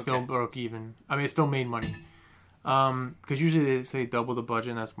 Oh, it still okay. broke even. I mean, it still made money. Because usually they say double the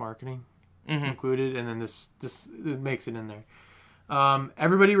budget and that's marketing included, and then this it makes it in there.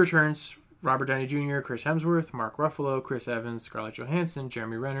 Everybody returns: Robert Downey Jr., Chris Hemsworth, Mark Ruffalo, Chris Evans, Scarlett Johansson,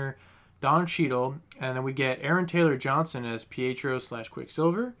 Jeremy Renner, Don Cheadle, and then we get Aaron Taylor Johnson as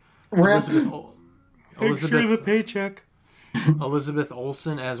Pietro/Quicksilver, Rip. Elizabeth paycheck. Elizabeth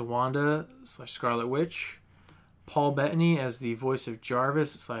Olsen as Wanda/Scarlet Witch, Paul Bettany as the voice of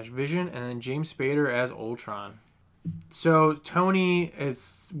Jarvis/Vision, and then James Spader as Ultron. So Tony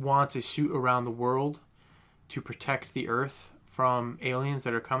wants a suit around the world to protect the Earth from aliens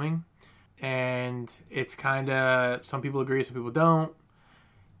that are coming, and it's kind of, some people agree, some people don't.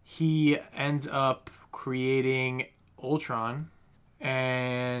 He ends up creating Ultron,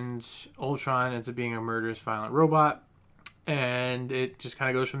 and Ultron ends up being a murderous, violent robot. And it just kind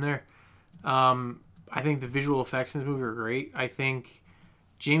of goes from there. I think the visual effects in this movie are great. I think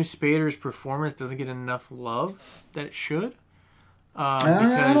James Spader's performance doesn't get enough love that it should.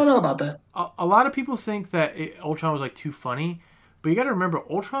 I don't know about that. A lot of people think that Ultron was like too funny. But you got to remember,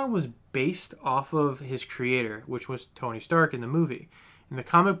 Ultron was based off of his creator, which was Tony Stark in the movie. In the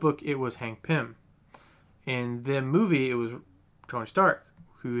comic book, it was Hank Pym. In the movie, it was Tony Stark,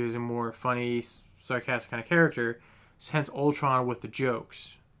 who is a more funny, sarcastic kind of character. Hence Ultron with the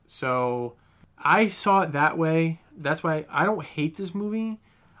jokes. So I saw it that way. That's why I don't hate this movie.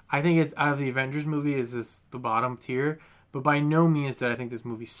 I think it's out of the Avengers movie is this the bottom tier, but by no means that I think this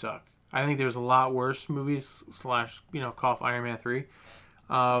movie sucked. I think there's a lot worse movies / cough Iron Man 3.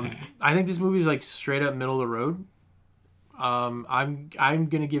 I think this movie is like straight up middle of the road. I'm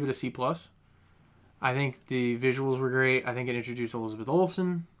gonna give it a C+. I think the visuals were great. I think it introduced Elizabeth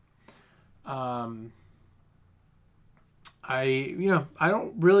Olsen. I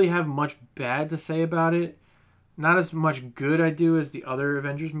don't really have much bad to say about it. not as much good I do as the other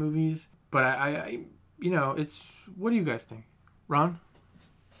Avengers movies, but I it's. What do you guys think, Ron?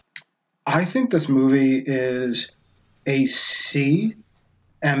 I think this movie is a C,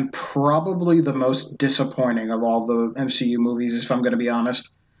 and probably the most disappointing of all the MCU movies, if I'm going to be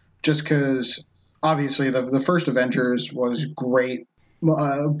honest. Just because, obviously, the first Avengers was great.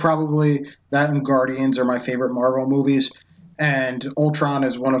 Probably that and Guardians are my favorite Marvel movies. And Ultron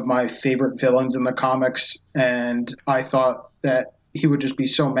is one of my favorite villains in the comics. And I thought that he would just be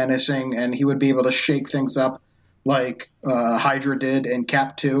so menacing and he would be able to shake things up like Hydra did in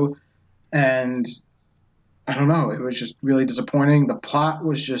Cap 2. And I don't know, it was just really disappointing. The plot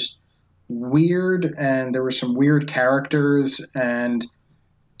was just weird, and there were some weird characters. And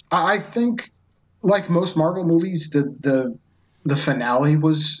I think, like most Marvel movies, the finale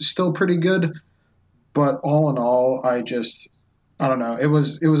was still pretty good. But all in all, I don't know. It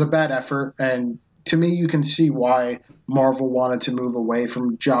was a bad effort, and to me, you can see why Marvel wanted to move away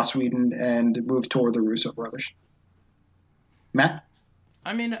from Joss Whedon and move toward the Russo brothers. Matt?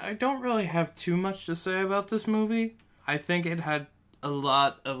 I mean, I don't really have too much to say about this movie. I think it had a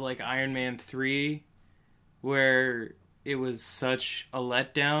lot of, like, Iron Man 3, where it was such a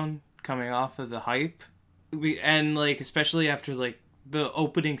letdown coming off of the hype. And, like, especially after, like, the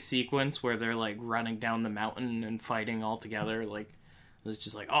opening sequence where they're, like, running down the mountain and fighting all together, like, it was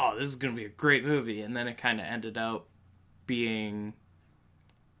just like, oh, this is going to be a great movie. And then it kind of ended up being,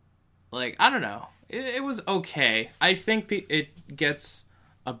 like, I don't know. It was okay. I think it gets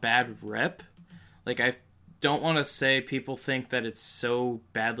a bad rep. Like, I don't want to say people think that it's so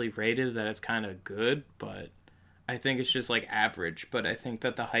badly rated that it's kind of good, but I think it's just, like, average. But I think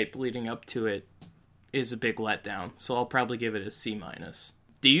that the hype leading up to it is a big letdown, so I'll probably give it a C-.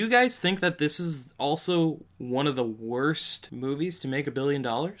 Do you guys think that this is also one of the worst movies to make $1 billion?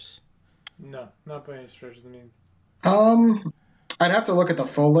 No, not by any stretch of the means. I'd have to look at the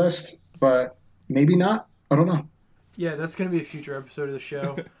full list, but maybe not. I don't know. Yeah, that's going to be a future episode of the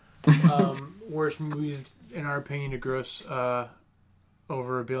show. Worst movies, in our opinion, to gross over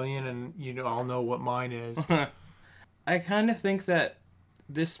 $1 billion, and you all know what mine is. I kind of think that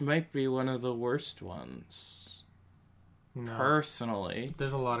this might be one of the worst ones. No. Personally.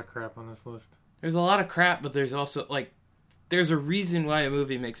 There's a lot of crap on this list. There's a lot of crap, but there's also, like, there's a reason why a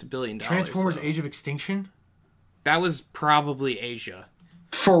movie makes $1 billion. Transformers Age of Extinction? That was probably Asia.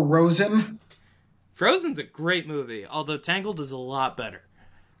 Frozen? Frozen's a great movie, although Tangled is a lot better.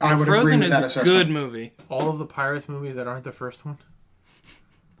 I would Frozen agree with that is a assessment. good movie. All of the Pirates movies that aren't the first one?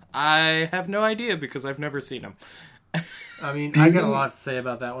 I have no idea because I've never seen them. I mean, I got a lot to say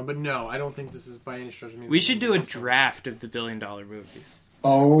about that one, but no, I don't think this is by any stretch of the means. We should do a draft of the $1 billion movies.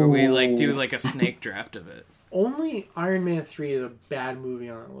 Oh. Where we, like, do, like, a snake draft of it. Only Iron Man 3 is a bad movie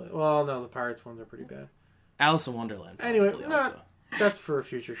on the list. Well, no, the Pirates ones are pretty bad. Alice in Wonderland. Anyway, also. That's for a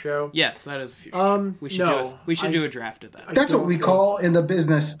future show. Yes, that is a future show. We should do a draft of that. That's what we call in the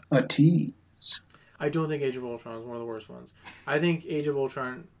business a tease. I don't think Age of Ultron is one of the worst ones. I think Age of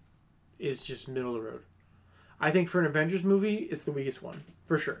Ultron is just middle of the road. I think for an Avengers movie, it's the weakest one,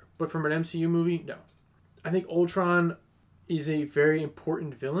 for sure. But from an MCU movie, no. I think Ultron is a very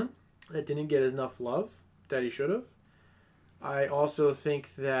important villain that didn't get enough love that he should have. I also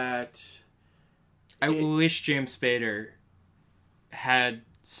think that... I wish James Spader had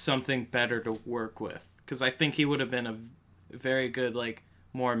something better to work with, because I think he would have been a very good, like,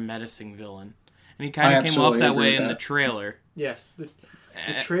 more menacing villain. And he kind of came off that way in the trailer. Yes. The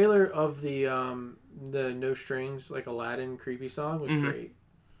trailer of the No Strings, like Aladdin creepy song was great.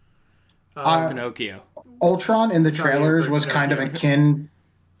 Pinocchio. Ultron in the trailers was kind of akin.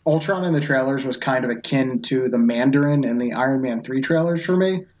 Ultron in the trailers was kind of akin to the Mandarin in the Iron Man 3 trailers for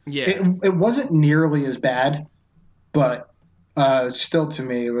me. Yeah. It wasn't nearly as bad, but still to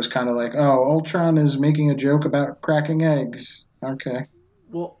me it was kind of like, oh, Ultron is making a joke about cracking eggs. Okay.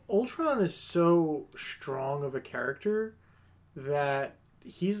 Well, Ultron is so strong of a character that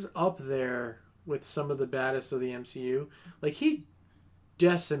he's up there with some of the baddest of the MCU. Like, he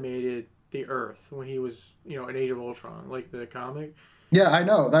decimated the Earth when he was, in Age of Ultron, like the comic. Yeah, I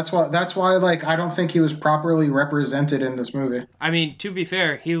know. That's why like I don't think he was properly represented in this movie. I mean, to be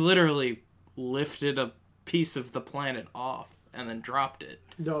fair, he literally lifted a piece of the planet off and then dropped it.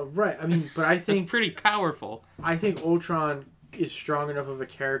 No, right. I mean, but I think it's pretty powerful. I think Ultron is strong enough of a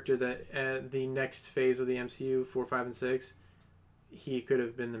character that at the next phase of the MCU, 4, 5, and 6, he could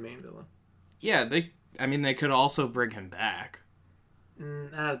have been the main villain. Yeah, they could also bring him back.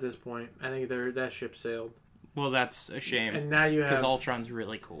 Not at this point. I think that ship sailed. Well, that's a shame. And now you have... Because Ultron's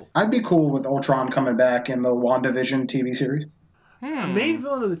really cool. I'd be cool with Ultron coming back in the WandaVision TV series. A main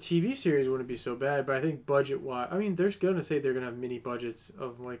villain of the TV series wouldn't be so bad, but I think budget-wise... I mean, they're going to say they're going to have mini budgets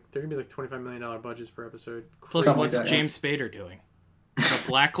of, like... They're going to be, like, $25 million budgets per episode. Plus, Something what's like that, James Spader doing? The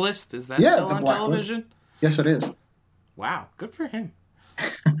Blacklist? Is that Yeah, still The on Blacklist. television? Yes, it is. Wow, good for him.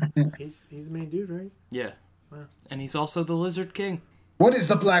 He's the main dude, right? Yeah. Wow. And he's also the Lizard King. What is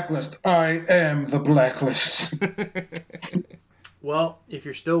the Blacklist? I am the Blacklist. Well, if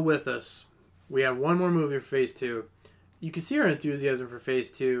you're still with us, we have one more movie for Phase 2. You can see our enthusiasm for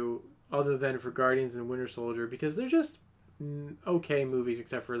Phase 2 other than for Guardians and Winter Soldier because they're just okay movies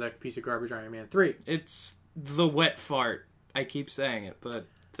except for that piece of garbage Iron Man 3. It's the wet fart. I keep saying it, but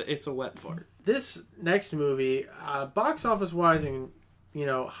it's a wet fart. This next movie, box office wise and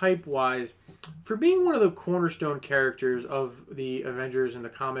hype wise, for being one of the cornerstone characters of the Avengers in the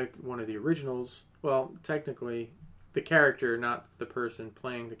comic, one of the originals. Well, technically, the character, not the person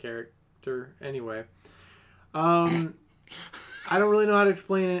playing the character. Anyway, I don't really know how to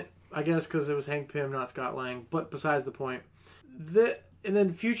explain it. I guess because it was Hank Pym, not Scott Lang. But besides the point, and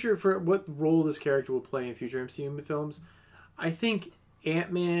then future for what role this character will play in future MCU films, I think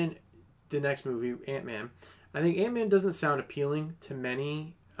Ant-Man. The next movie, Ant-Man. I think Ant-Man doesn't sound appealing to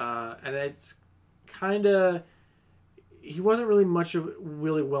many, and it's kind of... He wasn't really much of a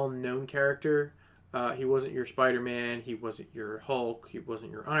really well-known character. He wasn't your Spider-Man. He wasn't your Hulk. He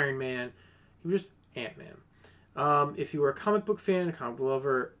wasn't your Iron Man. He was just Ant-Man. If you were a comic book fan, a comic book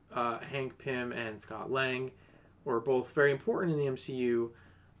lover, Hank Pym and Scott Lang were both very important in the MCU,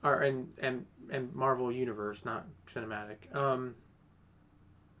 and Marvel Universe, not cinematic.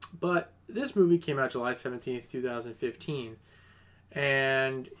 But this movie came out July 17th, 2015,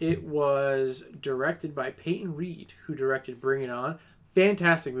 and it was directed by Peyton Reed, who directed Bring It On.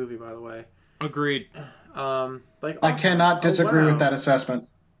 Fantastic movie, by the way. Agreed. I cannot disagree with that assessment.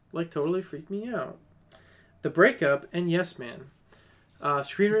 Like, totally freaked me out. The Breakup and Yes Man.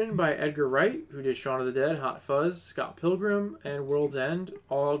 Screenwritten by Edgar Wright, who did Shaun of the Dead, Hot Fuzz, Scott Pilgrim, and World's End.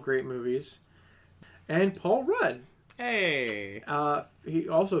 All great movies. And Paul Rudd. Hey. He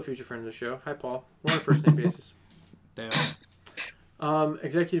also a future friend of the show. Hi, Paul. We're on a first name basis. Damn.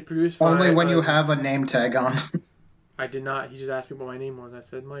 Executive produced by... Only when you have a name tag on. I did not. He just asked me what my name was. I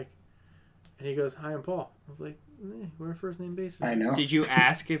said Mike. And he goes, hi, I'm Paul. I was like, we're on a first name basis. I know. Did you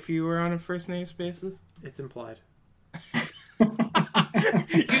ask if you were on a first name basis? It's implied.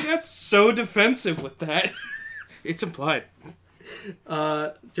 You got so defensive with that. It's implied.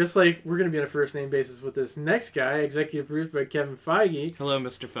 Just like we're going to be on a first name basis with this next guy, executive produced by Kevin Feige. Hello,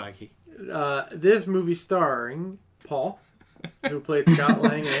 Mr. Feige. This movie starring Paul, who played Scott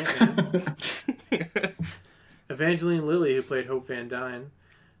Lang and Ant-Man. Evangeline Lilly, who played Hope Van Dyne.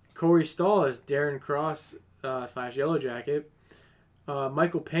 Corey Stoll as Darren Cross / Yellow Jacket.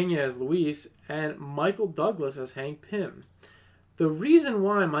 Michael Pena as Luis. And Michael Douglas as Hank Pym. The reason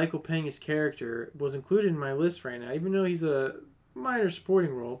why Michael Pena's character was included in my list right now, even though he's a minor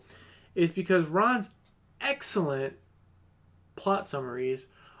supporting role, is because Ron's excellent plot summaries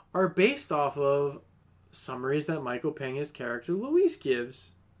are based off of summaries that Michael Pena's character Luis gives.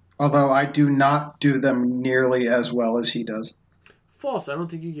 Although I do not do them nearly as well as he does. False. I don't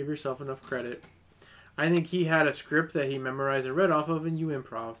think you give yourself enough credit. I think he had a script that he memorized and read off of, and you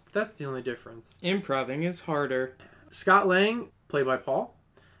improv. That's the only difference. Improving is harder. Scott Lang, played by Paul,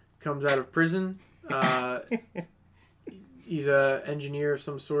 comes out of prison. He's an engineer of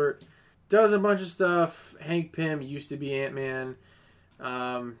some sort. Does a bunch of stuff. Hank Pym used to be Ant-Man.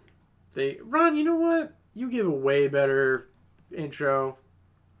 Ron, you know what? You give a way better intro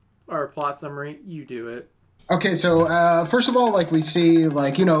or plot summary. You do it. Okay, so first of all, we see,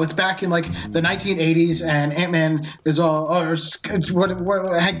 it's back in, the 1980s, and Ant-Man is all,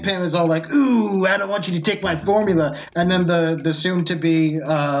 Hank Pym is all like, ooh, I don't want you to take my formula. And then the soon-to-be,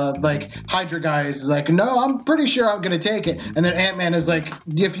 Hydra guy is like, no, I'm pretty sure I'm going to take it. And then Ant-Man is like,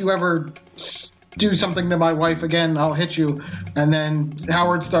 if you ever do something to my wife again, I'll hit you. And then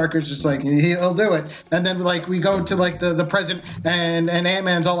Howard Stark is just like, he'll do it. And then we go to the present, and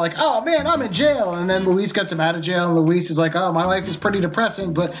Ant-Man's all like, oh man, I'm in jail. And then Luis gets him out of jail, and Luis is like, oh, my life is pretty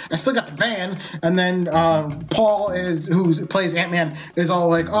depressing, but I still got the van. And then Paul who plays Ant-Man is all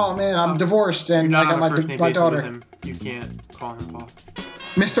like, oh man, I'm divorced, and I got my daughter. Him. You can't call him Paul.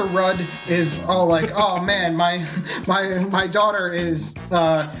 Mr. Rudd is all like, oh man, my daughter is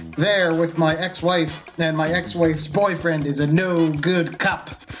there with my ex-wife, and my ex-wife's boyfriend is a no good cop.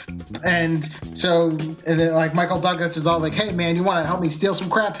 And so, and then, like, Michael Douglas is all like, hey, man, you want to help me steal some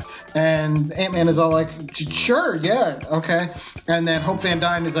crap? And Ant-Man is all like, sure, yeah, okay. And then Hope Van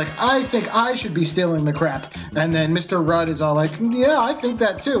Dyne is like, I think I should be stealing the crap. And then Mr. Rudd is all like, yeah, I think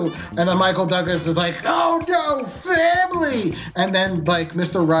that too. And then Michael Douglas is like, oh, no, family. And then, like,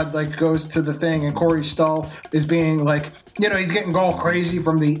 Mr. Rudd, like, goes to the thing, and Corey Stoll is being like, you know, he's getting all crazy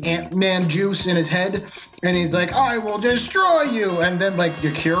from the Ant-Man juice in his head. And he's like, I will destroy you. And then, like,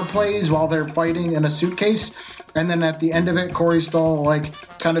 The Cure plays while they're fighting in a suitcase. And then at the end of it, Corey Stoll, like,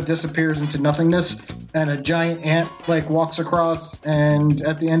 kind of disappears into nothingness. And a giant ant, like, walks across. And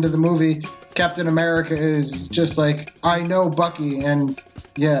at the end of the movie, Captain America is just like, I know Bucky. And,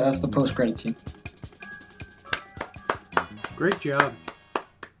 yeah, that's the post-credit scene. Great job.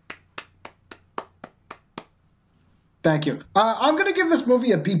 Thank you. I'm going to give this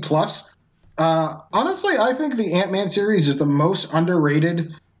movie a B+. Honestly, I think the Ant-Man series is the most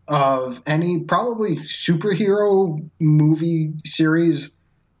underrated of any probably superhero movie series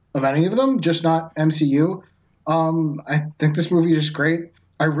of any of them, just not MCU. I think this movie is great.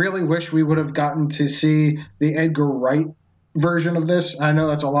 I really wish we would have gotten to see the Edgar Wright version of this. I know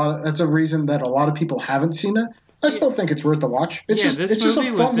that's a reason that a lot of people haven't seen it. I still think it's worth the watch. This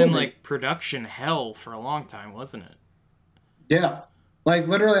movie was in like production hell for a long time, wasn't it? Yeah. Like,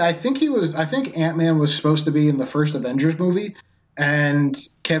 literally, I think Ant-Man was supposed to be in the first Avengers movie, and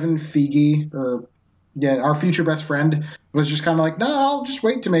Kevin Feige, our future best friend, was just kind of like, no, I'll just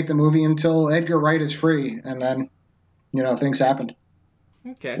wait to make the movie until Edgar Wright is free, and then, you know, things happened.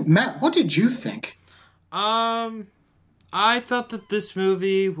 Okay. Matt, what did you think? I thought that this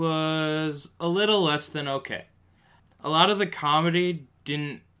movie was a little less than okay. A lot of the comedy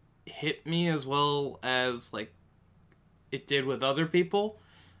didn't hit me as well as, like, it did with other people.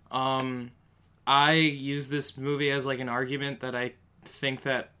 I use this movie as like an argument that I think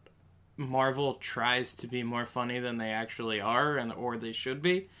that Marvel tries to be more funny than they actually are, or they should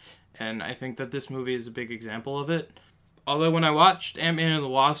be. And I think that this movie is a big example of it. Although when I watched Ant-Man and the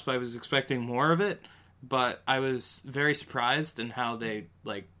Wasp, I was expecting more of it, but I was very surprised in how they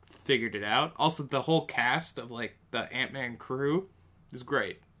like figured it out. Also, the whole cast of like the Ant-Man crew is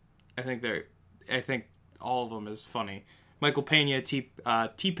great. I think all of them is funny. Michael Pena,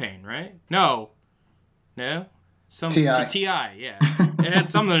 T-Pain, right? No. Some T.I. T.I., yeah. It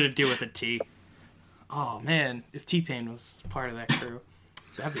had something to do with a T. Oh, man. If T-Pain was part of that crew,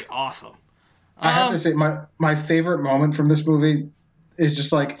 that'd be awesome. I have to say, my favorite moment from this movie is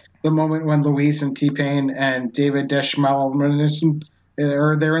just, like, the moment when Luis and T-Pain and David Deschanel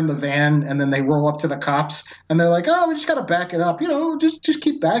they're in the van, and then they roll up to the cops, and they're like, oh, we just got to back it up. You know, just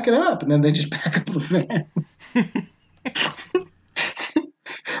keep backing up. And then they just back up the van.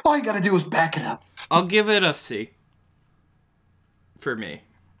 All you gotta do is back it up. I'll give it a C. For me,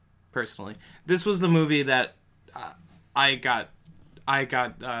 personally, this was the movie that I got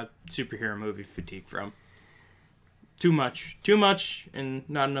superhero movie fatigue from. Too much, and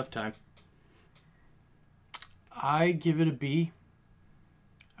not enough time. I give it a B.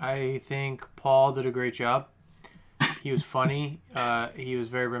 I think Paul did a great job. He was funny. He was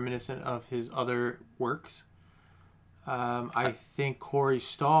very reminiscent of his other works. I think Corey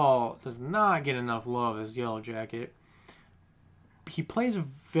Stoll does not get enough love as Yellow Jacket. He plays a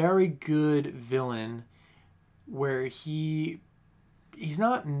very good villain where he's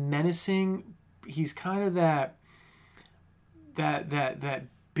not menacing. He's kind of that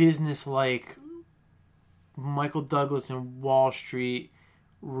business-like Michael Douglas in Wall Street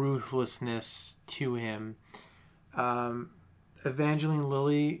ruthlessness to him. Evangeline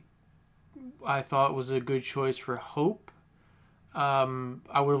Lilly, I thought, was a good choice for Hope. I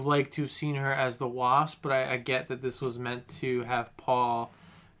would have liked to have seen her as the Wasp, but I get that this was meant to have Paul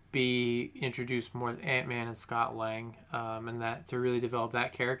be introduced more to Ant-Man and Scott Lang, and that to really develop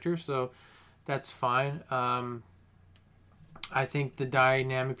that character, so that's fine. I think the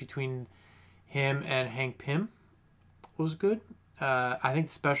dynamic between him and Hank Pym was good. I think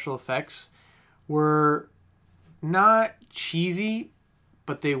the special effects were not cheesy,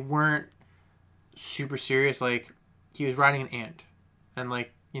 but they weren't super serious. Like, he was riding an ant, and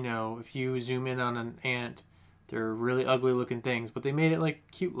like, you know, if you zoom in on an ant, they're really ugly looking things, but they made it like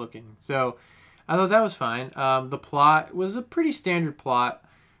cute looking. So I thought that was fine. The plot was a pretty standard plot.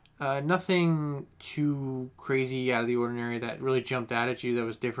 Nothing too crazy out of the ordinary that really jumped out at you that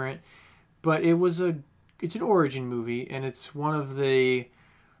was different. But it's an origin movie, and it's one of the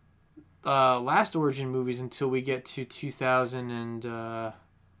last origin movies until we get to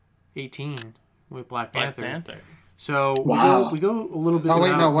 2018 with Black Panther. So wow. we go a little bit. Oh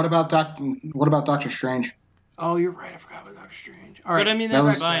wait, no. What about Doctor Strange? Oh, you're right. I forgot about Doctor Strange. All right. But I mean, That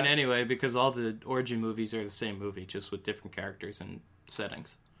that's was- fine anyway, because all the origin movies are the same movie, just with different characters and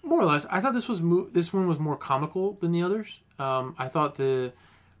settings. More or less, I thought this one was more comical than the others. I thought the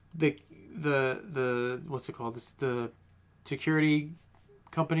what's it called? The security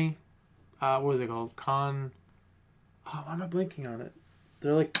company. What is it called? Why am I blanking on it?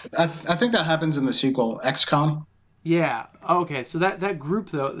 They're like, I think that happens in the sequel, XCOM. yeah. Okay, so that group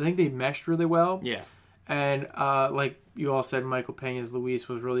though, I think they meshed really well. Yeah. And like you all said, Michael Pena's Luis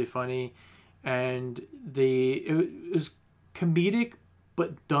was really funny, and it was comedic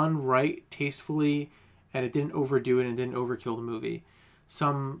but done right, tastefully, and it didn't overdo it and didn't overkill the movie.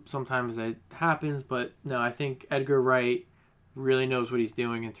 Sometimes that happens, but no, I think Edgar Wright really knows what he's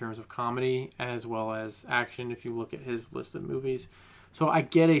doing in terms of comedy as well as action. If you look at his list of movies, so I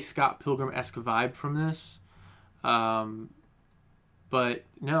get a Scott Pilgrim-esque vibe from this, but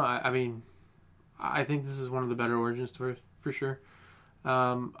no, I mean, I think this is one of the better origin stories for sure.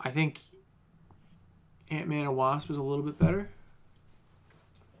 I think Ant-Man and Wasp is a little bit better.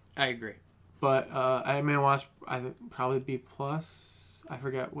 I agree. But Ant-Man and Wasp, I think probably B+. I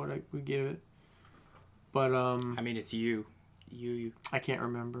forgot what I would give it. But I mean, it's you. I can't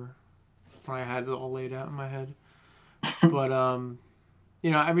remember when I had it all laid out in my head. But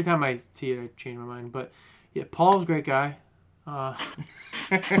every time I see it, I change my mind. But yeah, Paul's a great guy.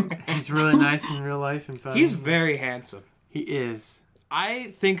 He's really nice in real life and funny. He's very handsome. He is.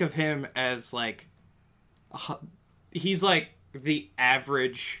 I think of him as like, he's like the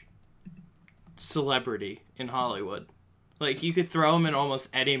average celebrity in Hollywood. Like, you could throw him in almost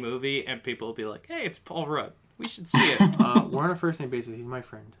any movie and people will be like, hey, it's Paul Rudd. We should see it. We're on a first name basis. He's my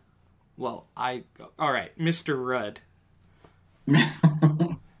friend. Well, alright, Mr. Rudd.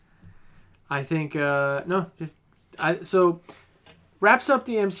 I think, so wraps up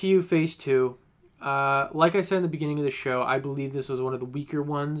the MCU Phase 2. Like I said in the beginning of the show, I believe this was one of the weaker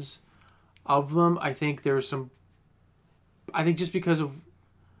ones of them. I think just because of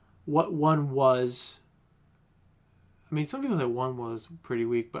what one was, I mean, some people say one was pretty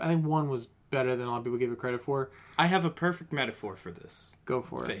weak, but I think one was better than a lot of people give it credit for. I have a perfect metaphor for this. Go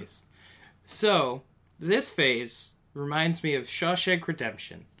for it. Phase. So, this phase reminds me of Shawshank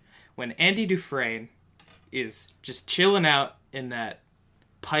Redemption, when Andy Dufresne is just chilling out in that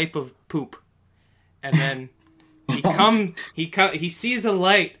pipe of poop, and then he sees a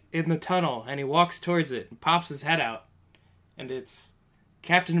light in the tunnel, and he walks towards it and pops his head out, and it's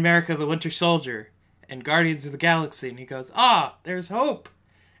Captain America the Winter Soldier and Guardians of the Galaxy, and he goes, there's hope.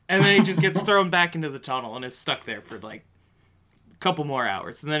 And then he just gets thrown back into the tunnel and is stuck there for like a couple more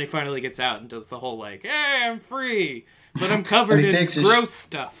hours. And then he finally gets out and does the whole like, hey, I'm free, but I'm covered in gross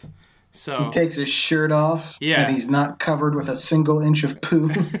stuff. So he takes his shirt off, yeah, and he's not covered with a single inch of poo.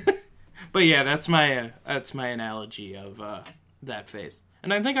 But yeah, that's my analogy of that phase.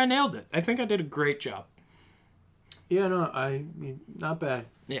 And I think I nailed it. I think I did a great job. Yeah, no, not bad.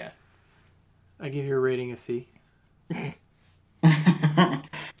 Yeah. I give your rating a C.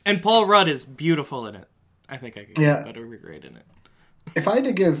 And Paul Rudd is beautiful in it. I think I could get a better grade in it. If I had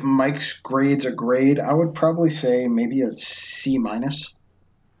to give Mike's grades a grade, I would probably say maybe a C-. Wow.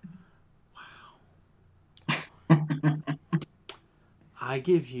 I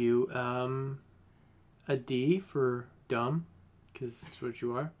give you a D for dumb, because that's what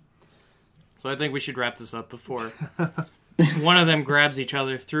you are. So I think we should wrap this up before one of them grabs each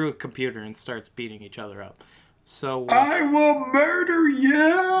other through a computer and starts beating each other up. So I will murder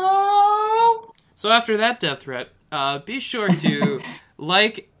you! So after that death threat, be sure to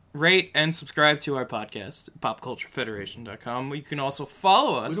like, rate, and subscribe to our podcast, popculturefederation.com. You can also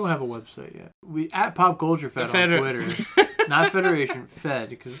follow us. We don't have a website yet. We at Pop Culture Fed on Twitter. Not Federation, Fed,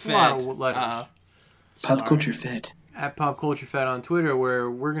 because it's a lot of letters. Pop Culture Fed. At Pop Culture Fed on Twitter, where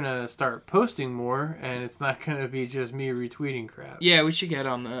we're going to start posting more, and it's not going to be just me retweeting crap. Yeah, we should get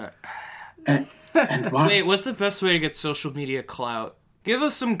on that. And what? Wait, what's the best way to get social media clout? Give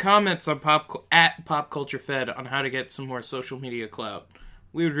us some comments on at Pop Culture Fed on how to get some more social media clout.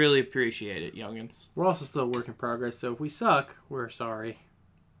 We would really appreciate it, youngins. We're also still a work in progress, so if we suck, we're sorry.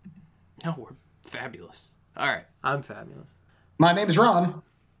 No, we're fabulous. All right. I'm fabulous. My name is Ron.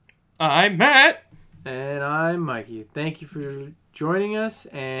 I'm Matt. And I'm Mikey. Thank you for joining us,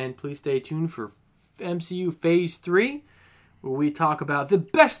 and please stay tuned for MCU Phase 3, where we talk about the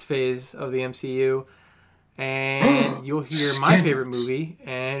best phase of the MCU, and you'll hear my favorite movie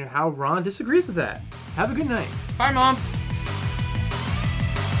and how Ron disagrees with that. Have a good night. Bye, Mom.